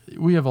have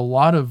a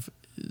lot of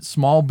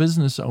small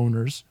business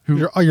owners who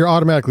you're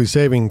automatically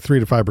saving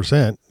 3 to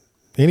 5%.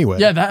 Anyway.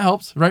 Yeah, that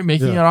helps, right?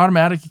 Making it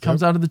automatic. It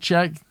comes out of the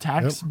check,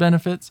 tax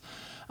benefits.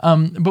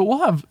 But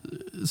we'll have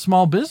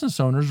small business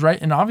owners, right?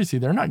 And obviously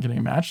they're not getting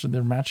a match.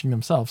 They're matching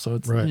themselves. So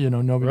it's,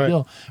 no big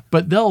deal.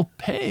 But they'll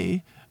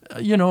pay,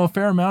 a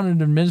fair amount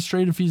in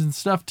administrative fees and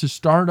stuff to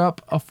start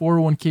up a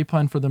 401k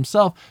plan for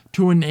themselves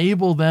to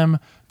enable them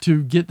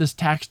to get this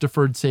tax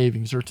deferred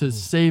savings or to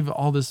save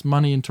all this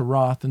money into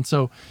Roth. And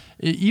so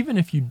even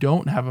if you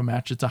don't have a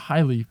match, it's a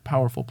highly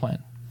powerful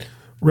plan.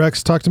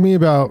 Rex, talk to me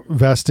about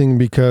vesting,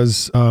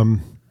 because,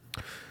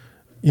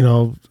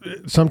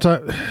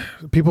 sometimes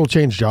people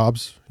change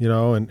jobs,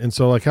 and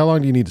so like, how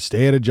long do you need to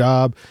stay at a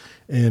job,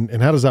 and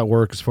how does that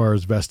work as far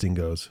as vesting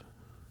goes?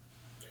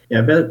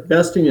 Yeah,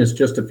 vesting is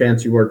just a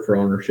fancy word for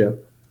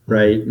ownership,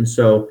 right? And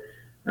so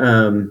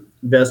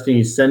vesting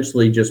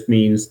essentially just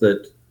means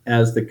that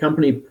as the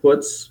company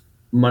puts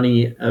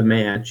a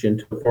match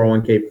into a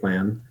 401k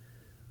plan,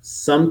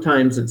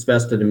 sometimes it's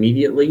vested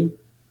immediately,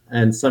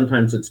 and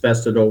sometimes it's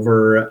vested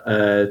over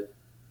a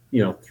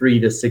 3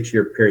 to 6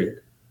 year period.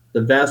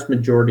 The vast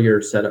majority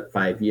are set at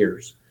 5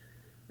 years.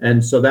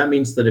 And so that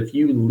means that if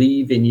you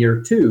leave in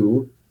year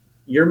 2,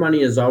 your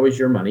money is always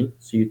your money.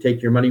 So you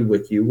take your money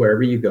with you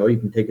wherever you go. You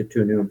can take it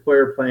to a new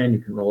employer plan. You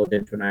can roll it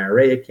into an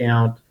IRA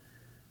account.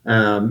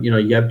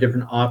 You have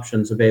different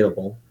options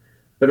available.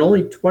 But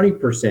only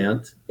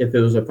 20%, if it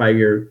was a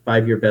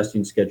five-year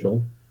vesting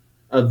schedule,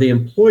 of the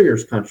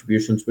employer's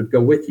contributions would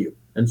go with you.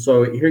 And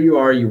so here you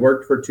are, you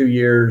worked for 2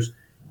 years,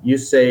 you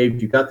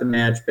saved, you got the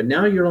match, but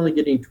now you're only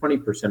getting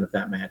 20% of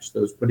that match that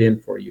was put in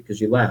for you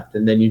because you left,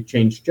 and then you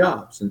changed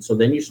jobs. And so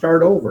then you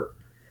start over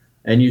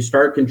and you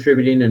start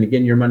contributing. And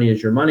again, your money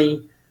is your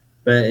money,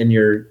 and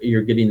you're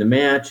getting the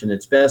match and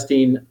it's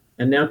vesting.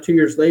 And now 2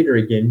 years later,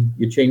 again,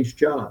 you change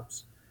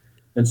jobs.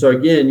 And so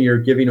again, you're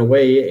giving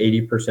away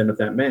 80% of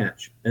that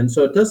match. And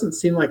so it doesn't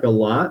seem like a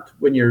lot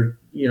when you're,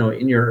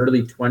 in your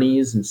early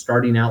 20s and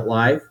starting out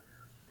life.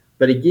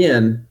 But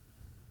again,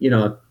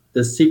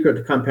 the secret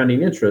to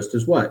compounding interest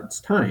is what? It's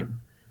time.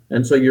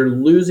 And so you're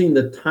losing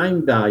the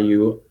time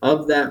value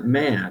of that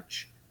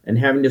match and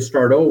having to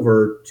start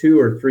over 2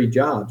 or 3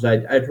 jobs.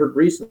 I'd heard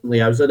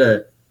recently, I was at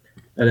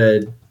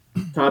a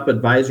top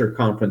advisor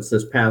conference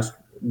this past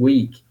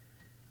week,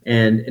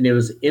 and it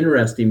was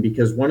interesting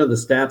because one of the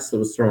stats that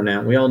was thrown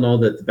out, we all know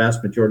that the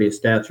vast majority of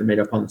stats are made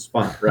up on the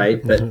spot,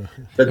 right? But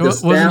the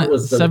stat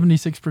was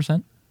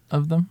 76%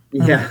 of them.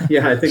 Yeah,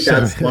 I think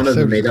that's one of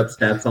the made up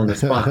stats on the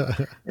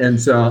spot. And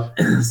so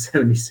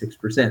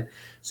 76%.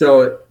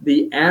 So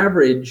the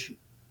average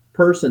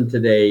person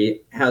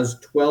today has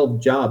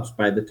 12 jobs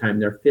by the time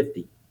they're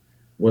 50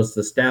 was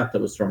the stat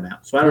that was thrown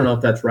out. So I don't know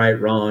if that's right,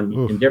 wrong,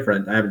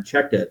 indifferent. I haven't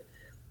checked it.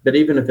 But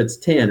even if it's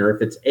 10 or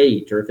if it's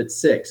 8 or if it's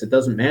 6, it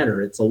doesn't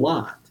matter. It's a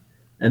lot.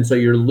 And so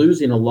you're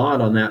losing a lot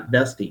on that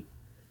vesting.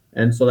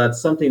 And so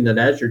that's something that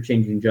as you're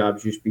changing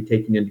jobs, you should be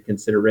taking into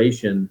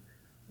consideration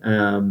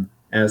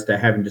as to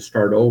having to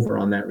start over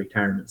on that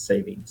retirement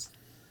savings.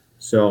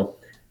 So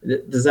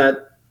does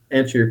that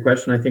answer your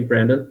question, I think,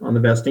 Brandon, on the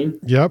vesting?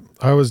 Yep.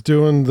 I was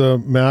doing the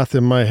math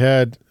in my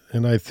head,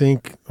 and I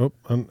think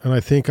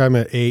I'm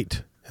at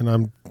 8 and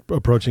I'm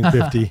approaching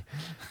 50.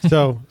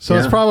 So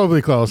it's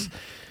probably close.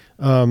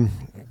 I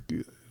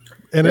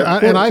think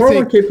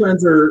 401k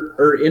plans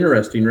are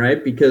interesting,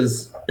 right?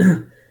 Because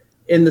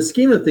in the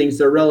scheme of things,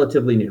 they're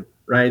relatively new,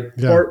 right?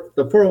 Yeah.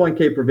 The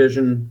 401k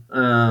provision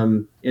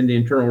in the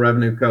Internal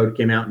Revenue Code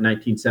came out in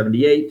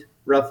 1978,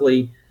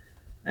 roughly,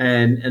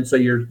 and so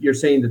you're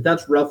saying that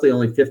that's roughly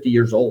only 50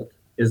 years old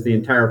is the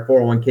entire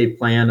 401k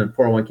plan and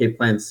 401k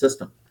plan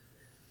system,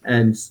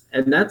 and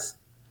that's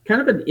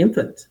kind of an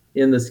infant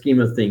in the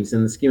scheme of things,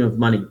 in the scheme of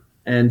money.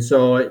 And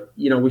so,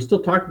 we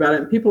still talk about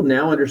it, and people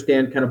now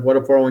understand kind of what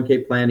a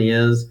 401k plan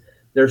is.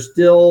 There's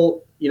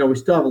still, we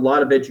still have a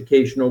lot of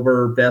education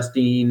over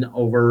vesting,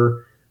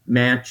 over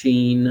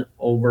matching,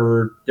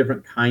 over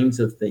different kinds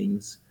of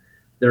things.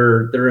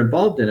 They're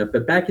involved in it.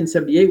 But back in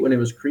 78, when it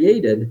was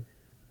created,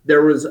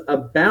 there was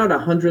about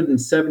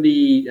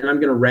 170, and I'm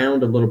going to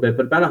round a little bit,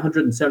 but about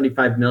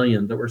 175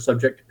 million that were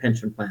subject to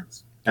pension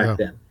plans back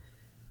then.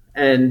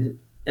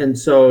 And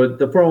so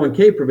the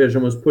 401k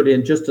provision was put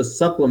in just to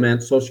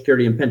supplement Social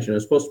Security and pension. It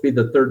was supposed to be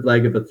the third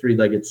leg of a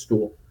 3-legged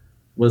stool,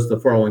 was the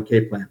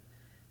 401k plan.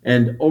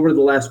 And over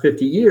the last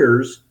 50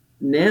 years,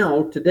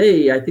 now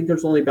today, I think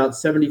there's only about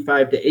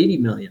 75 to 80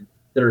 million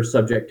that are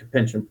subject to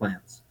pension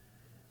plans.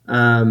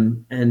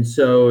 And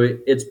so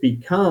it's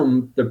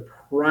become the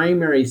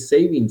primary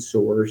saving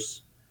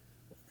source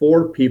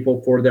for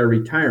people for their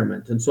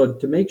retirement. And so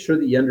to make sure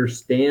that you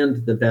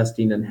understand the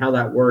vesting and how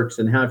that works,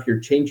 and how if you're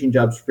changing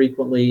jobs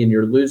frequently and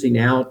you're losing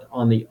out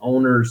on the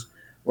owners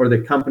or the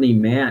company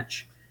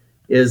match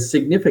is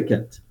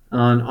significant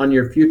on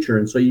your future.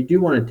 And so you do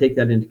want to take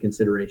that into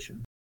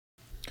consideration.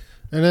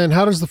 And then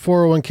how does the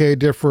 401k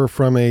differ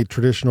from a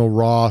traditional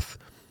Roth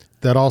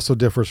that also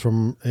differs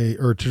from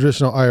or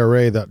traditional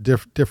IRA that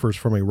differs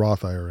from a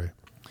Roth IRA?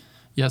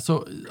 Yeah.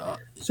 So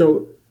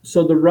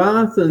the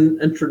Roth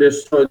and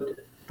traditional,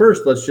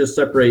 first, let's just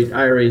separate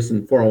IRAs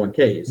and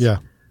 401ks. Yeah.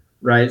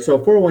 Right. So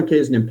 401k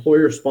is an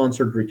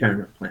employer-sponsored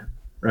retirement plan,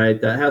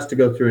 right? That has to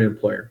go through an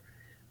employer,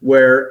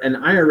 where an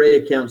IRA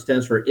account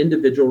stands for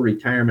individual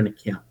retirement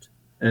account.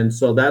 And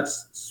so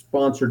that's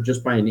sponsored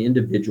just by an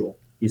individual,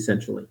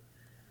 essentially.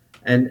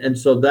 And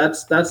so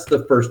that's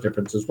the first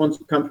difference, is one's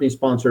company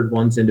sponsored,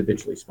 one's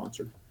individually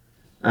sponsored.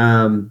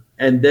 And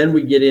then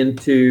we get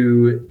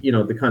into,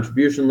 the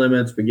contribution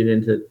limits, we get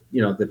into,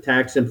 the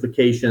tax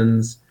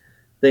implications,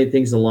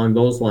 things along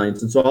those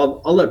lines. And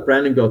so I'll let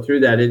Brandon go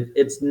through that.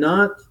 It's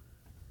not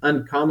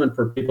uncommon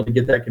for people to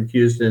get that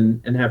confused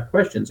and have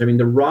questions. I mean,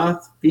 the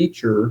Roth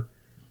feature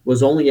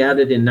was only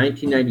added in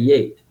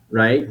 1998,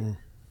 right?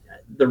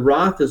 The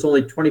Roth is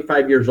only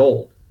 25 years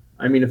old.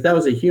 I mean, if that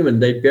was a human,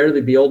 they'd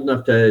barely be old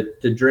enough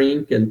to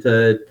drink and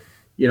to,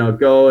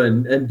 go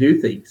and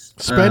do things.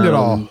 Spend it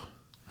all.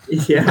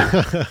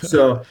 Yeah.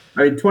 So,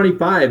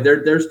 25,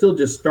 they're still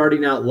just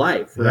starting out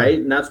life, right? Yeah.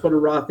 And that's what a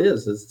Roth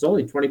is it's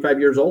only 25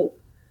 years old.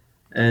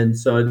 And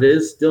so it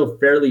is still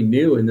fairly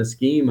new in the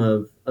scheme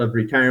of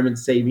retirement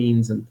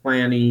savings and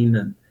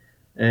planning.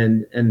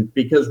 And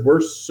because we're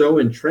so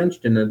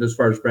entrenched in it, as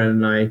far as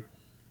Brandon and I,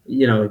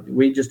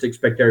 we just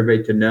expect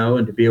everybody to know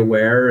and to be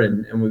aware,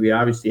 and we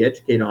obviously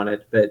educate on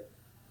it. But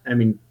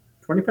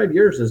 25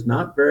 years is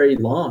not very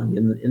long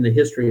in the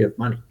history of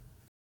money.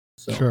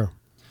 So. Sure.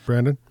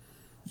 Brandon?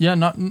 Yeah,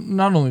 not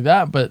only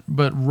that, but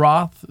the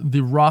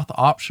Roth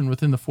option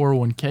within the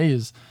 401k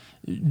is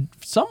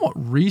somewhat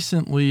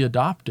recently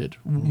adopted,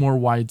 more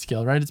wide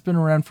scale, right? It's been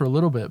around for a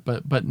little bit,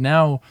 but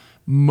now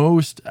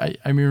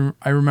I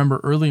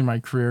remember early in my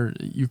career,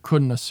 you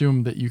couldn't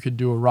assume that you could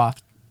do a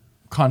Roth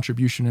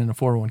contribution in a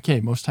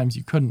 401k. Most times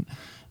you couldn't.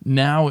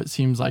 Now it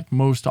seems like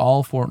most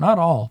all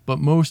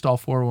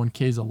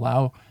 401ks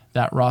allow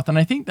that Roth. And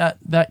I think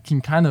that can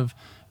kind of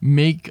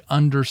make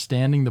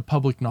understanding the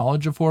public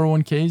knowledge of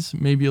 401ks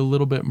maybe a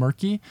little bit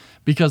murky,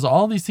 because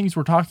all these things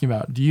we're talking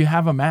about, do you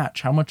have a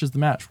match? How much is the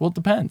match? Well, it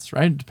depends,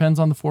 right? It depends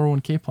on the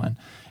 401k plan.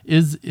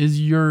 Is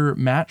your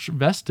match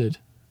vested?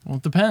 Well,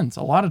 it depends.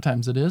 A lot of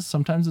times it is,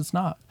 sometimes it's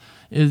not.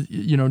 Does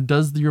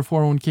your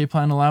 401k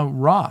plan allow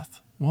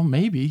Roth? Well,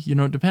 maybe,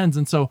 it depends.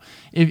 And so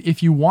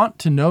if you want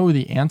to know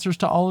the answers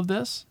to all of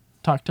this,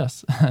 talk to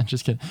us.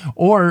 Just kidding.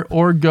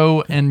 Or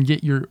go and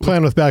get your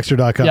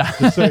planwithbaxter.com. Yeah.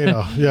 Just so you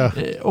know.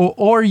 Yeah.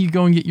 Or you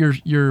go and get your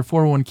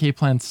 401k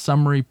plan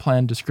summary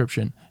plan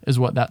description is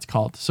what that's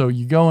called. So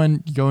you go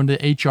into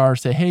HR,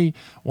 say, hey,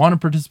 want to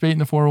participate in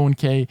the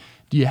 401k.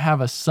 Do you have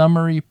a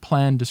summary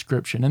plan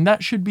description? And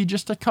that should be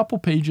just a couple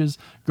pages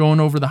going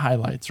over the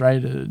highlights,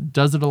 right?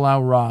 Does it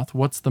allow Roth?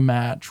 What's the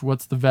match?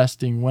 What's the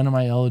vesting? When am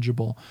I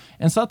eligible?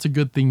 And so that's a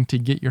good thing to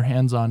get your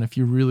hands on if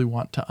you really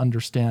want to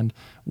understand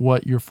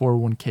what your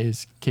 401k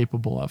is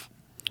capable of.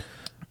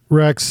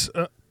 Rex,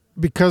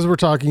 because we're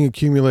talking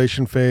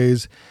accumulation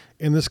phase,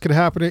 and this could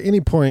happen at any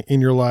point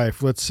in your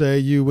life. Let's say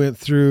you went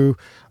through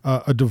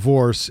a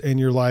divorce and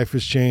your life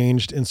has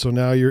changed. And so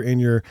now you're in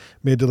your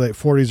mid to late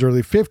 40s,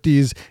 early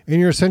 50s,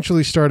 and you're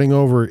essentially starting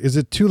over. Is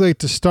it too late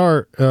to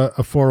start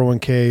a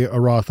 401k, a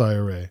Roth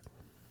IRA?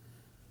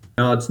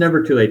 No, it's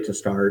never too late to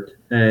start.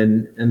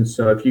 And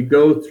so if you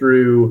go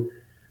through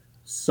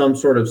some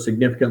sort of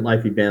significant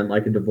life event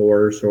like a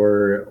divorce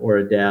or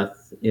a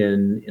death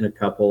in a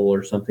couple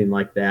or something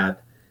like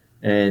that,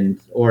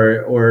 and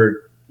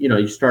or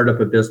you start up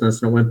a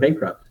business and it went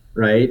bankrupt,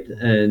 right?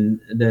 And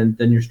then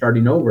you're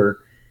starting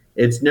over.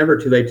 It's never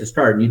too late to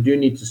start, and you do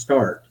need to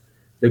start.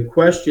 The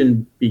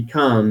question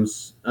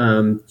becomes,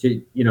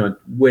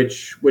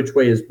 which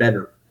way is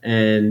better,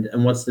 and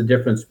what's the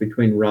difference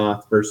between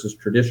Roth versus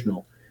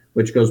traditional,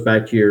 which goes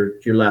back to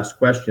your last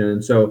question.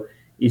 And so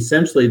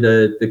essentially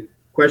the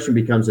question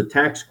becomes a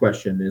tax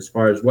question as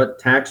far as what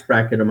tax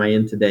bracket am I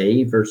in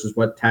today versus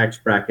what tax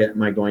bracket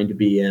am I going to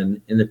be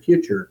in the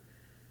future.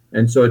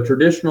 And so a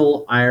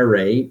traditional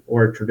IRA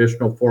or a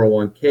traditional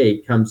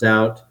 401k comes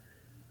out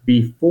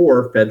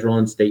before federal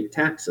and state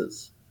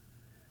taxes.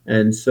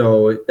 And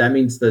so that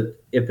means that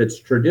if it's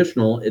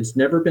traditional, it's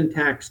never been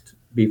taxed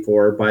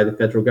before by the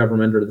federal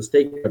government or the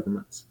state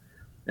governments.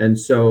 And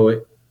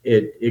so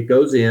it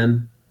goes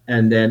in,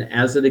 and then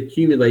as it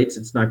accumulates,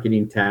 it's not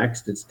getting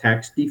taxed. It's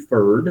tax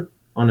deferred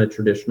on a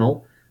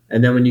traditional.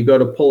 And then when you go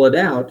to pull it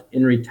out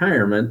in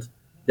retirement,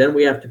 then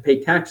we have to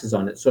pay taxes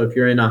on it. So if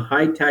you're in a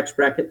high tax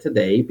bracket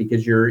today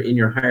because you're in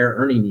your higher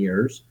earning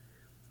years,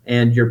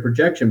 and your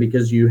projection,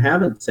 because you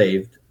haven't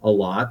saved a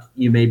lot,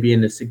 you may be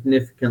in a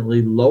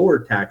significantly lower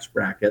tax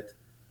bracket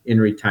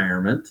in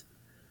retirement,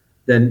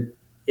 then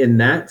in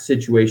that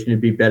situation, it'd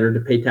be better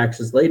to pay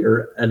taxes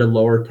later at a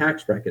lower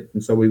tax bracket.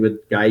 And so we would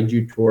guide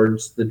you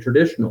towards the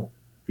traditional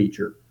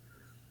feature.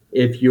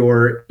 If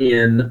you're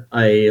in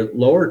a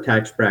lower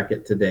tax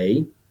bracket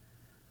today,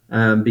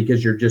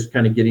 because you're just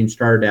kind of getting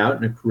started out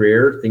in a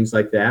career, things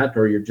like that,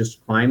 or you're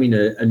just climbing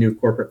a new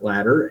corporate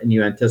ladder and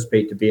you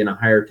anticipate to be in a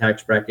higher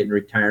tax bracket in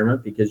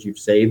retirement because you've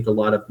saved a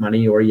lot of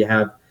money, or you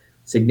have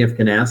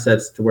significant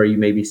assets to where you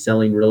may be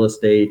selling real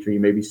estate or you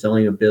may be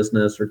selling a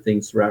business or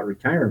things throughout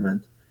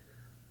retirement,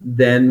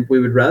 then we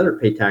would rather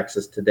pay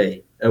taxes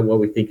today at what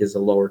we think is a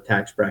lower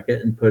tax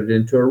bracket and put it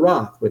into a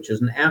Roth, which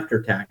is an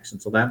after tax.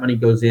 And so that money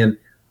goes in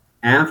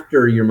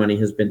after your money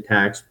has been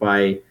taxed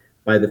by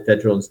the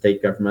federal and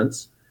state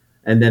governments.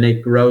 And then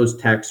it grows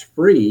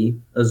tax-free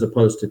as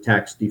opposed to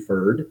tax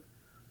deferred.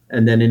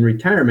 And then in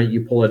retirement,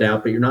 you pull it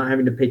out, but you're not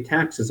having to pay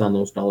taxes on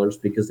those dollars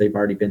because they've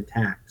already been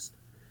taxed.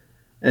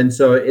 And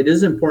so it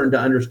is important to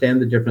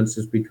understand the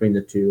differences between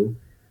the two.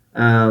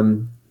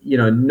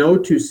 No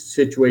two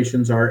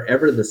situations are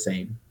ever the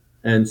same.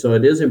 And so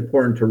it is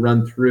important to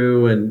run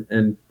through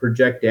and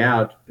project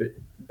out,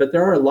 but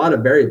there are a lot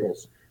of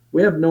variables.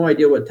 We have no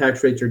idea what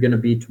tax rates are going to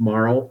be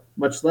tomorrow,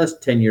 much less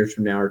 10 years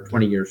from now or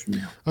 20 years from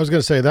now. I was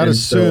going to say that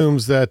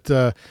assumes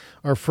that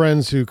our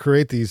friends who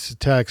create these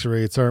tax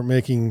rates aren't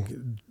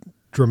making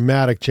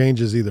dramatic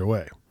changes either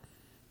way.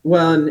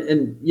 Well,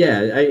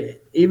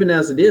 even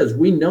as it is,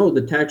 we know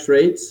the tax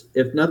rates,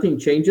 if nothing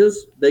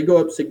changes, they go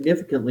up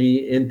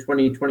significantly in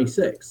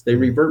 2026. They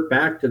revert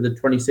back to the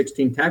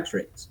 2016 tax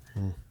rates.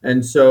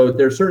 And so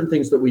there are certain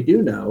things that we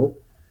do know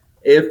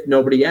if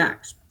nobody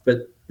acts,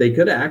 but they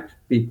could act.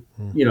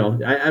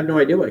 I have no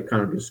idea what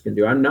economists can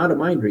do. I'm not a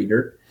mind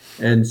reader.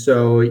 And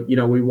so,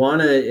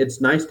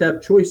 it's nice to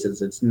have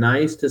choices. It's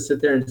nice to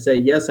sit there and say,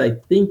 yes, I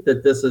think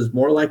that this is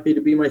more likely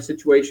to be my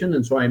situation.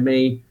 And so I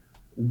may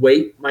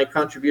weight my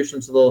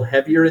contributions a little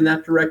heavier in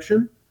that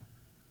direction,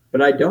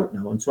 but I don't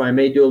know. And so I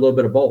may do a little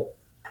bit of both,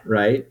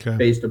 right? Okay.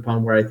 Based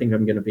upon where I think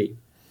I'm going to be.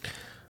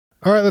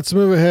 All right, let's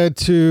move ahead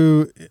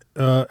to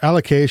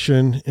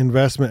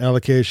investment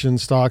allocation,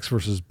 stocks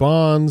versus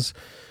bonds.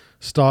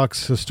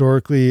 Stocks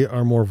historically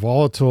are more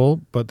volatile,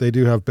 but they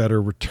do have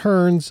better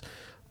returns.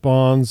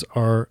 Bonds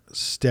are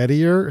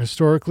steadier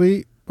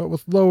historically, but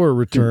with lower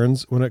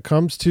returns. When it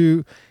comes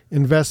to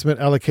investment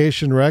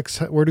allocation, Rex,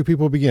 where do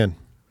people begin?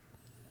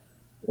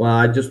 Well,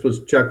 I just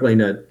was chuckling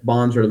that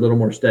bonds are a little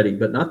more steady,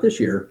 but not this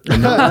year,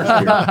 and not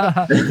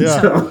last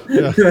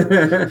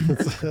year.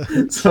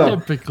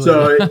 Typically.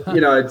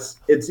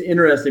 It's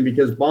interesting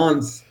because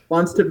bonds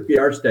typically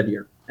are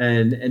steadier,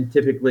 and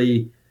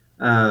typically,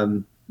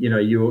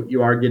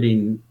 you are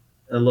getting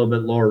a little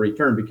bit lower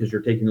return because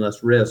you're taking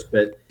less risk.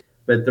 But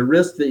the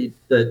risk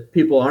that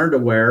people aren't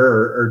aware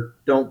or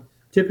don't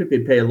typically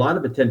pay a lot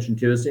of attention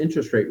to is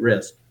interest rate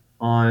risk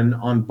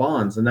on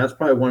bonds, and that's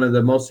probably one of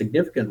the most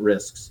significant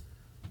risks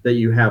that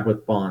you have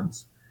with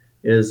bonds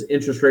is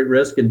interest rate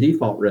risk and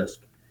default risk.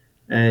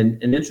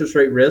 And interest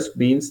rate risk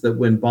means that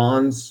when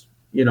bonds,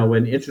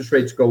 when interest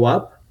rates go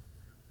up,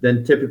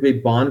 then typically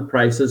bond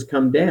prices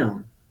come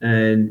down.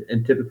 And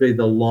typically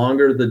the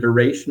longer the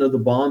duration of the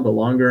bond, the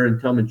longer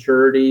until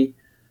maturity,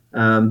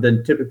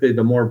 then typically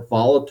the more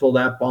volatile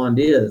that bond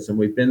is. And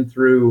we've been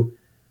through,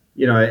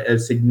 a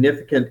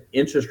significant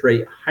interest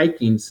rate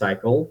hiking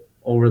cycle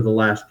over the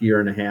last year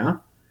and a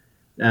half.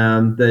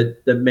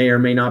 That may or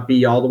may not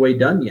be all the way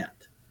done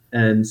yet.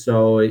 And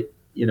so,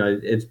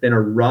 it's been a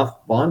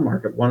rough bond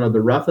market, one of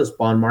the roughest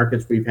bond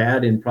markets we've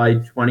had in probably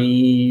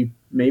 20,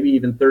 maybe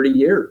even 30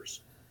 years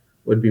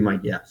would be my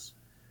guess.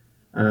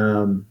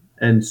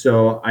 And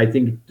so I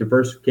think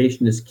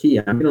diversification is key.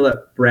 I'm going to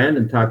let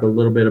Brandon talk a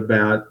little bit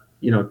about,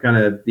 kind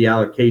of the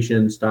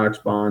allocation, stocks,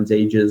 bonds,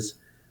 ages,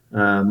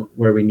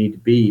 where we need to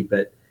be.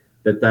 But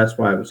that's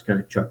why I was kind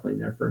of chuckling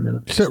there for a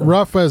minute. So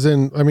rough as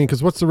in,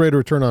 because what's the rate of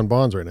return on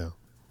bonds right now?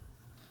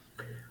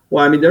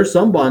 Well, there's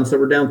some bonds that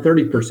were down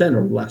 30%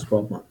 over the last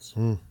 12 months,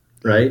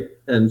 right?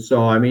 And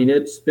so,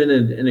 it's been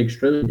an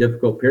extremely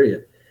difficult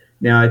period.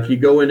 Now, if you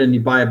go in and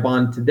you buy a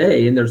bond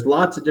today, and there's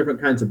lots of different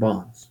kinds of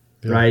bonds,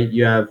 right?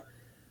 You have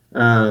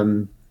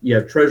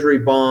treasury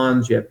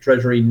bonds, you have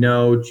treasury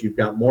notes, you've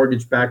got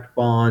mortgage-backed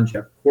bonds, you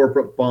have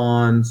corporate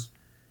bonds,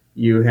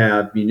 you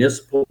have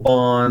municipal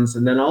bonds,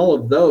 and then all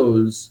of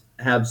those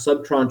have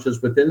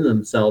subtranches within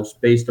themselves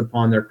based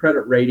upon their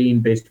credit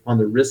rating, based upon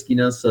the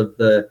riskiness of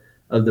the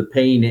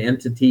paying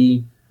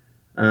entity,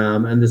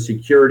 and the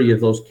security of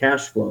those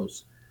cash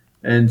flows.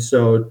 And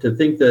so to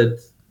think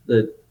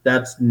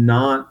that's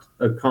not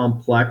a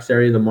complex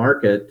area of the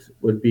market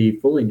would be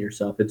fooling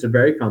yourself. It's a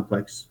very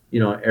complex,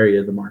 area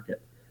of the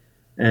market.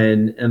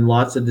 And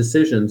lots of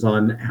decisions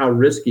on how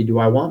risky do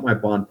I want my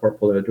bond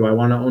portfolio? Do I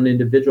want to own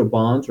individual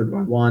bonds, or do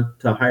I want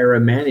to hire a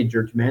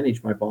manager to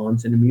manage my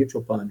bonds in a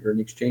mutual fund or an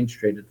exchange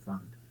traded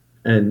fund?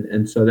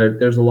 And so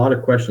there's a lot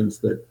of questions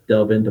that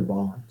delve into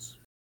bonds.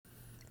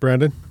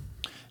 Brandon?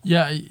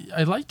 Yeah,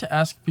 I like to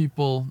ask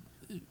people,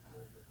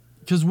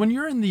 because when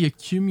you're in the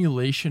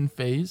accumulation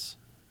phase,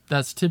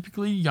 that's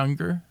typically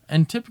younger,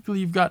 and typically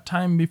you've got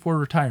time before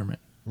retirement,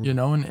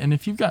 and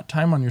if you've got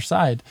time on your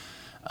side,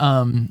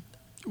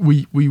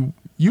 we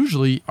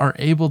usually are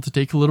able to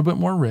take a little bit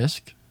more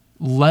risk,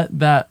 let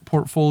that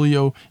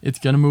portfolio, it's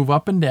going to move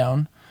up and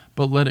down,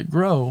 but let it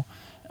grow.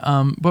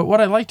 But what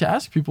I like to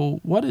ask people,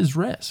 what is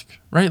risk,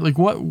 right? Like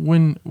what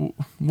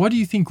do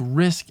you think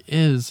risk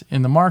is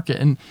in the market?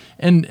 And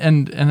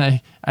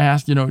I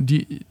asked, do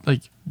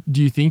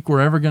you think I'm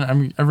ever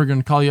going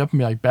to call you up and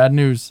be like, bad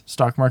news,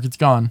 stock market's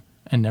gone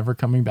and never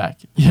coming back,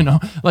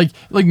 like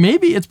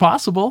maybe it's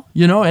possible,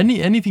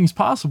 anything's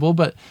possible,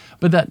 but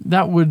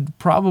that would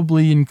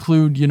probably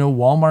include,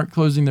 Walmart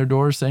closing their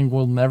doors saying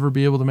we'll never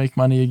be able to make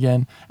money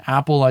again.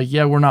 Apple,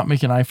 we're not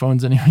making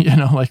iPhones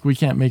anymore, we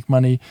can't make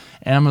money.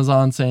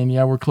 Amazon saying,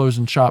 we're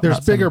closing shop. There's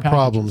bigger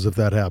problems if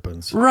that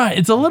happens. Right.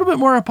 It's a little bit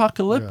more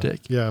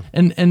apocalyptic. Yeah.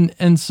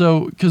 And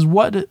so, because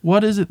what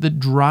is it that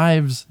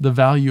drives the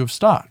value of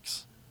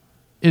stocks?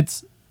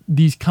 It's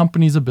these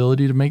companies'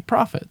 ability to make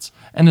profits.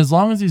 And as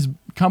long as these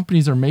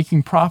companies are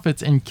making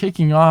profits and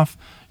kicking off,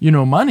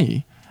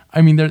 money,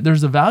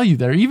 there's a value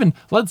there. Even,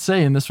 let's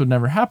say, and this would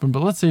never happen,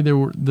 but let's say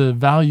the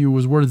value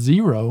was worth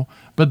zero,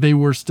 but they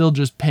were still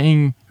just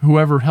paying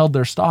whoever held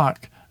their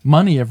stock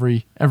money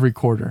every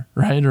quarter,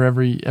 right? Or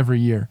every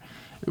year.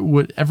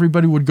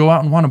 Everybody would go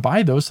out and want to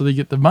buy those so they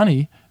get the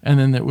money, and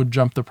then it would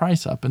jump the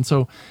price up. And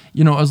so,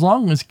 as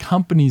long as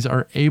companies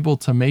are able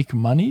to make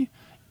money,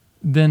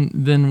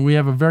 then we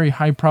have a very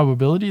high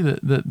probability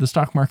that the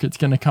stock market's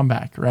going to come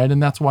back, right?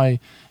 And that's why,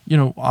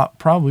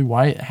 probably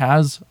why it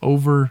has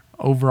over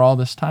all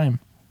this time.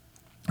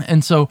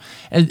 And so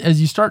as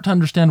you start to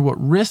understand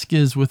what risk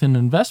is within an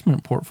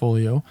investment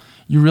portfolio,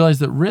 you realize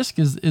that risk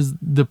is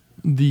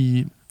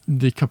the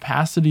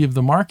capacity of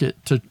the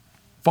market to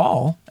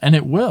fall, and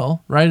it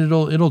will, right?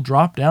 It'll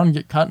drop down,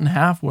 get cut in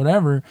half,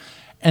 whatever.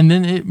 And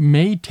then it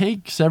may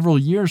take several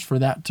years for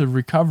that to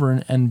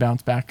recover and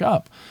bounce back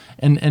up.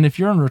 And if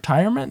you're in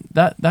retirement,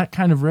 that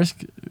kind of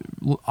risk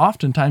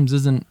oftentimes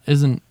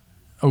isn't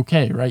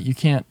okay, right? You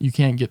can't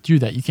get through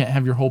that. You can't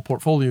have your whole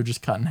portfolio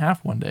just cut in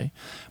half one day.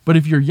 But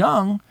if you're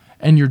young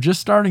and you're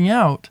just starting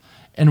out,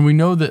 and we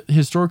know that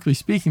historically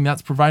speaking,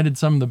 that's provided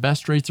some of the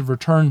best rates of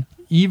return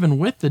even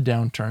with the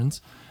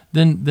downturns,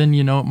 then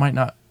it might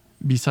not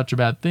be such a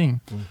bad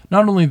thing.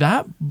 Not only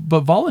that,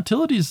 but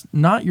volatility is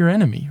not your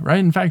enemy, right?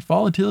 In fact,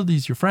 volatility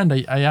is your friend.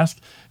 I ask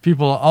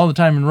people all the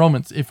time in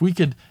enrollments, if we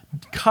could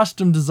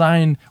custom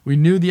design, we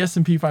knew the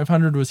S&P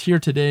 500 was here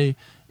today,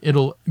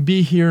 it'll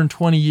be here in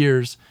 20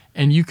 years,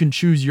 and you can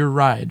choose your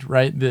ride,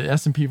 right? The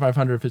S&P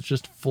 500, if it's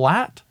just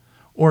flat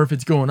or if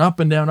it's going up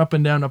and down, up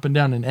and down, up and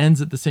down, and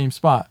ends at the same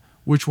spot,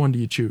 which one do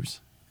you choose?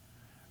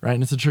 Right?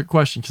 And it's a trick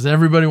question because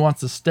everybody wants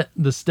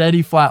the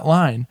steady flat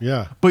line.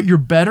 Yeah. But you're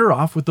better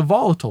off with the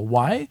volatile.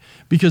 Why?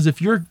 Because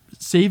if you're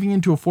saving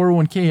into a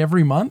 401k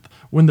every month,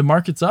 when the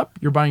market's up,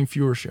 you're buying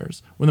fewer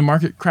shares. When the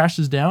market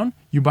crashes down,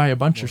 you buy a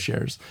bunch of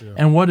shares. Yeah.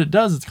 And what it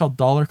does, it's called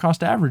dollar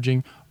cost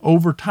averaging.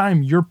 Over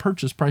time, your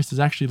purchase price is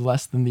actually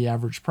less than the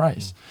average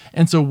price.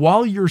 And so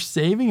while you're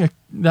saving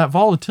that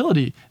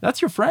volatility,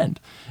 that's your friend.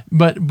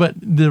 But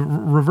the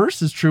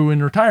reverse is true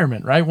in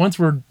retirement, right? Once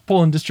we're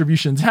pulling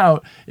distributions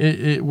out,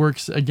 it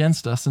works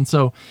against us. And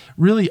so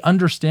really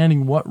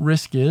understanding what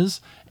risk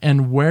is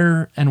and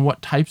where and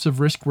what types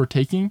of risk we're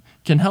taking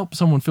can help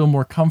someone feel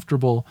more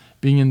comfortable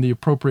being in the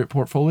appropriate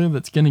portfolio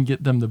that's going to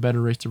get them the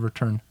better rates of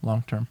return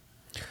long term.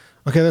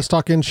 Okay, let's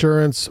talk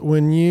insurance.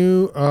 When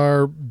you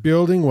are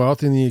building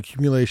wealth in the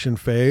accumulation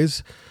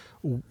phase,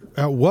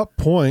 at what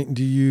point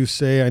do you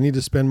say, I need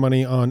to spend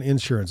money on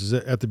insurance? Is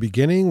it at the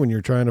beginning when you're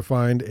trying to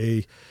find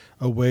a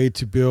way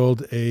to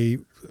build a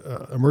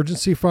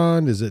emergency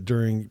fund? Is it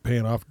during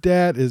paying off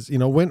debt?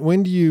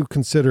 When do you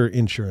consider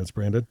insurance,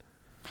 Brandon?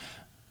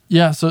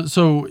 Yeah,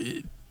 so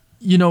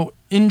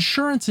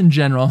insurance in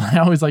general, I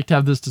always like to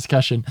have this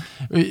discussion.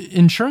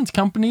 Insurance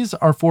companies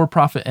are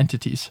for-profit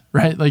entities,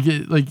 right? Like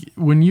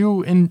when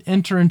you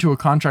enter into a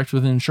contract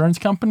with an insurance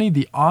company,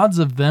 the odds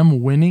of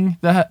them winning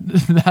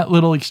that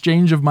little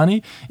exchange of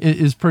money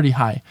is pretty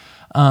high.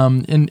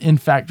 In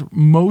fact,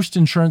 most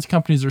insurance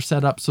companies are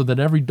set up so that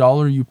every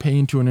dollar you pay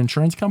into an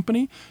insurance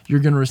company,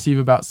 you're going to receive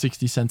about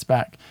 60 cents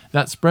back.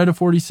 That spread of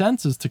 40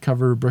 cents is to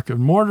cover brick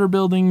and mortar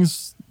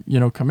buildings,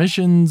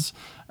 commissions,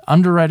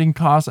 underwriting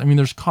costs. I mean,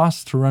 there's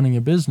costs to running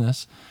a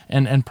business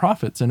and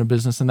profits in a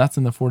business, and that's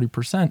in the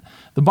 40%.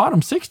 The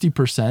bottom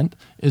 60%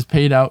 is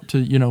paid out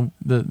to,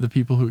 the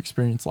people who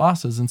experience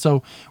losses. And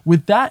so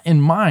with that in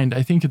mind,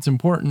 I think it's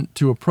important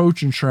to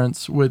approach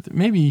insurance with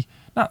maybe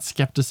not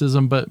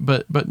skepticism, but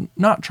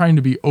not trying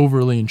to be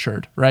overly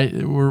insured, right?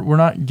 We're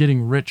not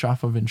getting rich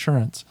off of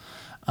insurance.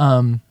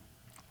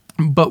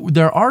 But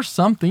there are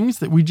some things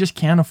that we just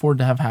can't afford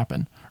to have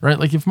happen, right?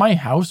 Like if my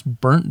house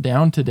burnt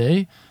down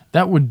today,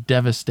 that would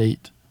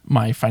devastate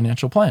my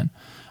financial plan.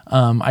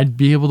 I'd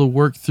be able to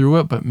work through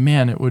it, but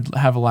man, it would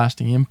have a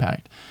lasting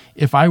impact.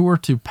 If I were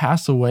to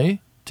pass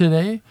away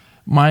today,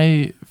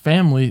 my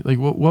family, like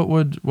what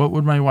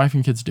would my wife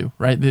and kids do,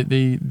 right?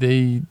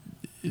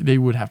 They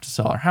would have to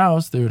sell our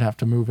house. They would have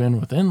to move in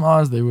with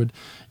in-laws. They would,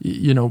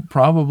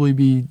 probably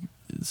be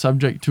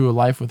subject to a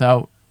life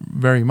without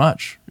very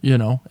much,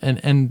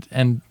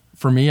 and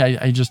for me,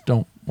 I just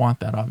don't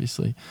want that,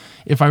 obviously.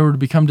 If I were to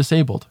become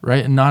disabled,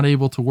 right, and not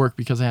able to work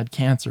because I had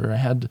cancer, I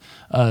had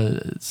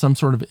some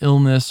sort of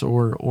illness,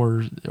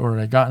 or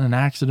I got in an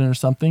accident or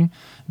something,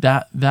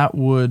 that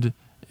would,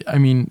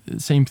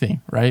 same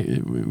thing, right?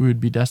 We would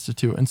be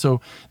destitute. And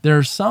so there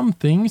are some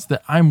things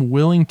that I'm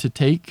willing to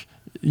take,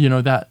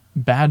 that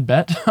bad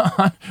bet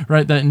on,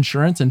 right, that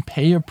insurance, and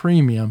pay a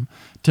premium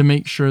to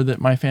make sure that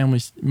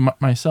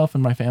myself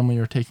and my family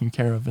are taken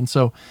care of. And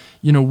so,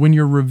 when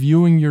you're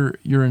reviewing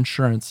your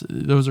insurance,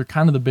 those are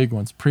kind of the big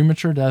ones.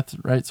 Premature death,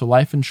 right? So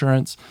life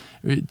insurance,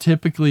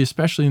 typically,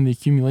 especially in the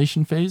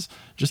accumulation phase,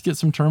 just get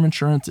some term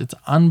insurance. It's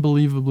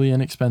unbelievably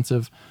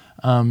inexpensive.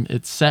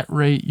 It's set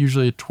rate,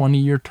 usually a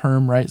 20-year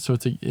term, right? So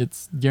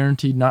it's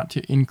guaranteed not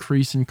to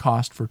increase in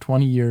cost for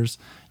 20 years.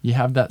 You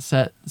have that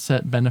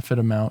set benefit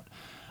amount.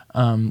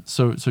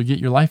 So get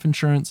your life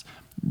insurance.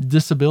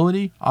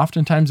 Disability,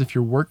 oftentimes if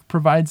your work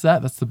provides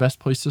that's the best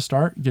place to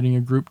start, getting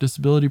a group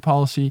disability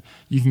policy.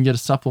 You can get a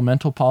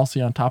supplemental policy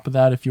on top of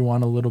that if you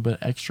want a little bit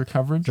extra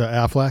coverage.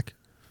 Aflac?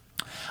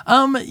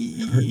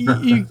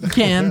 You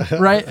can,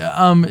 right?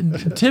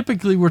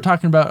 Typically we're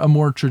talking about a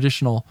more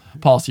traditional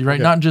policy, right?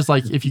 Okay. Not just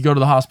like if you go to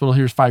the hospital,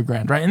 here's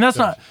 $5,000, right? And that's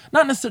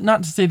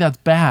not to say that's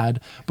bad,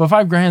 but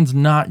 $5,000's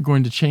not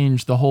going to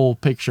change the whole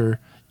picture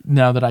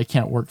now that I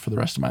can't work for the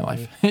rest of my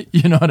life.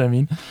 You know what I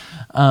mean?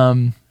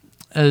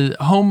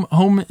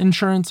 Home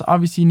insurance,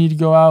 obviously you need to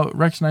go out.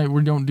 Rex and I,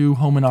 we don't do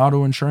home and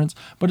auto insurance,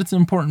 but it's an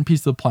important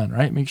piece of the plan,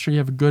 right? Make sure you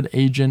have a good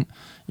agent,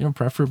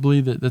 preferably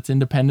that's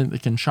independent,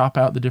 that can shop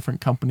out the different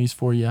companies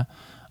for you,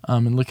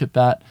 and look at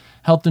that.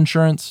 Health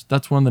insurance,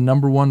 that's one of the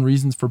number one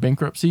reasons for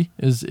bankruptcy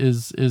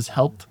is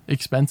health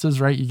expenses,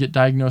 right? You get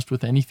diagnosed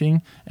with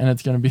anything and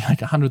it's going to be like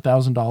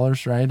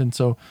 $100,000, right? And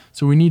so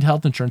we need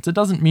health insurance. It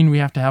doesn't mean we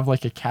have to have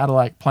like a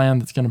Cadillac plan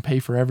that's going to pay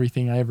for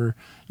everything I ever,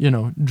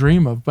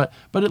 dream of, but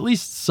at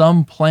least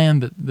some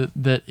plan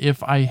that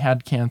if I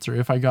had cancer,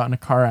 if I got in a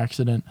car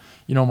accident,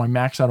 my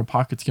max out of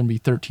pocket's going to be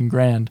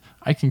 $13,000.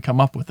 I can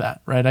come up with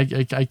that, right?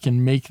 I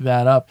can make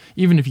that up.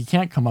 Even if you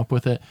can't come up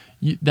with it,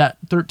 that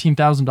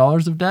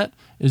 $13,000 of debt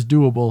is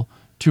doable.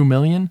 $2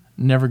 million,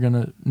 never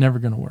gonna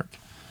work.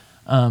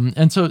 And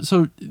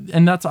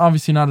and that's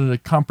obviously not a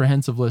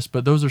comprehensive list,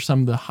 but those are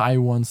some of the high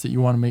ones that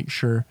you want to make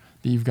sure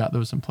that you've got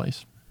those in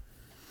place.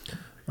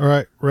 All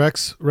right,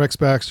 Rex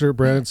Baxter,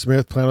 Brandon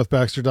Smith,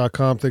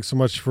 planwithbaxter.com. Thanks so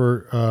much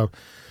for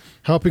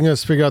helping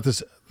us figure out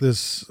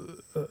this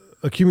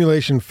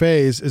accumulation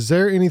phase. Is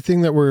there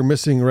anything that we're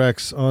missing,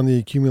 Rex, on the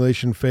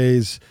accumulation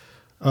phase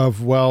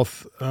of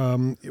wealth?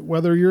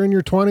 Whether you're in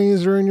your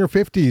 20s or in your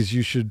 50s,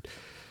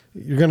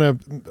 you're going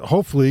to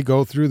hopefully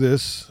go through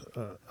this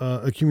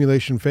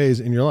accumulation phase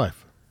in your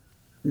life.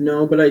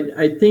 No, but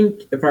I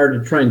think if I were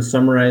to try and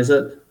summarize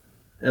it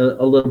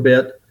a little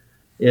bit,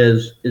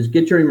 is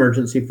get your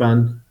emergency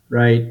fund,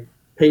 right?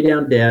 Pay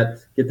down debt,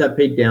 get that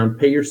paid down,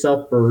 pay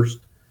yourself first,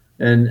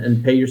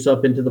 and pay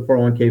yourself into the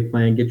 401k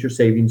plan, get your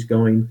savings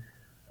going.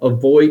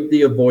 Avoid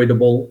the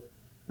avoidable,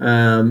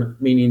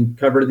 meaning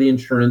cover the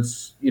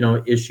insurance,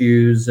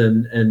 issues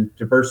and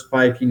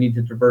diversify if you need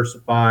to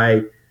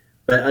diversify,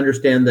 but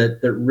understand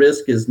that the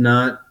risk is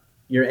not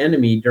your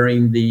enemy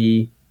during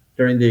the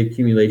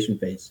accumulation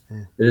phase.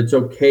 That it's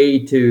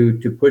okay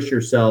to push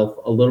yourself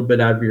a little bit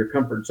out of your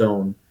comfort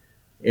zone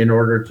in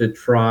order to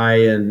try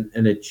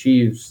and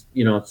achieve,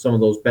 some of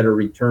those better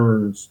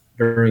returns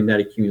during that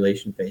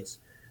accumulation phase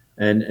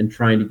and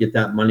trying to get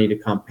that money to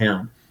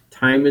compound.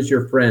 Time is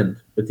your friend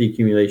with the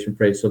accumulation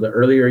phase. So the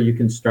earlier you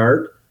can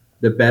start,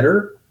 the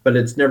better, but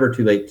it's never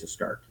too late to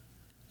start.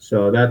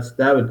 So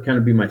that would kind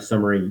of be my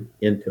summary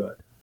into it.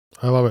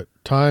 I love it.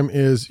 Time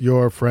is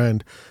your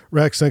friend.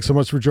 Rex, thanks so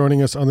much for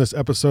joining us on this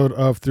episode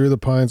of Through the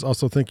Pines.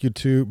 Also, thank you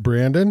to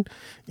Brandon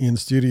in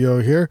studio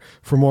here.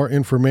 For more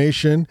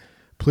information,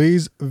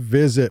 please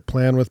visit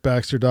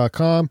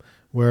planwithbaxter.com,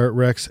 where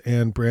Rex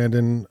and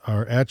Brandon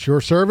are at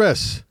your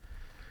service.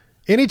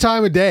 Any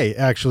time of day,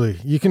 actually.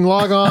 You can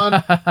log on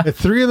at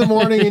 3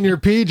 a.m. in your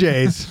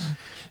PJs.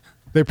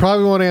 They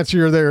probably won't answer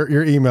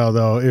your email,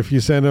 though, if you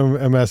send them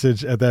a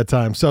message at that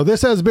time. So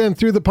this has been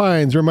Through the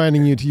Pines,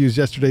 reminding you to use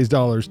yesterday's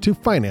dollars to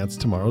finance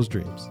tomorrow's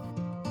dreams.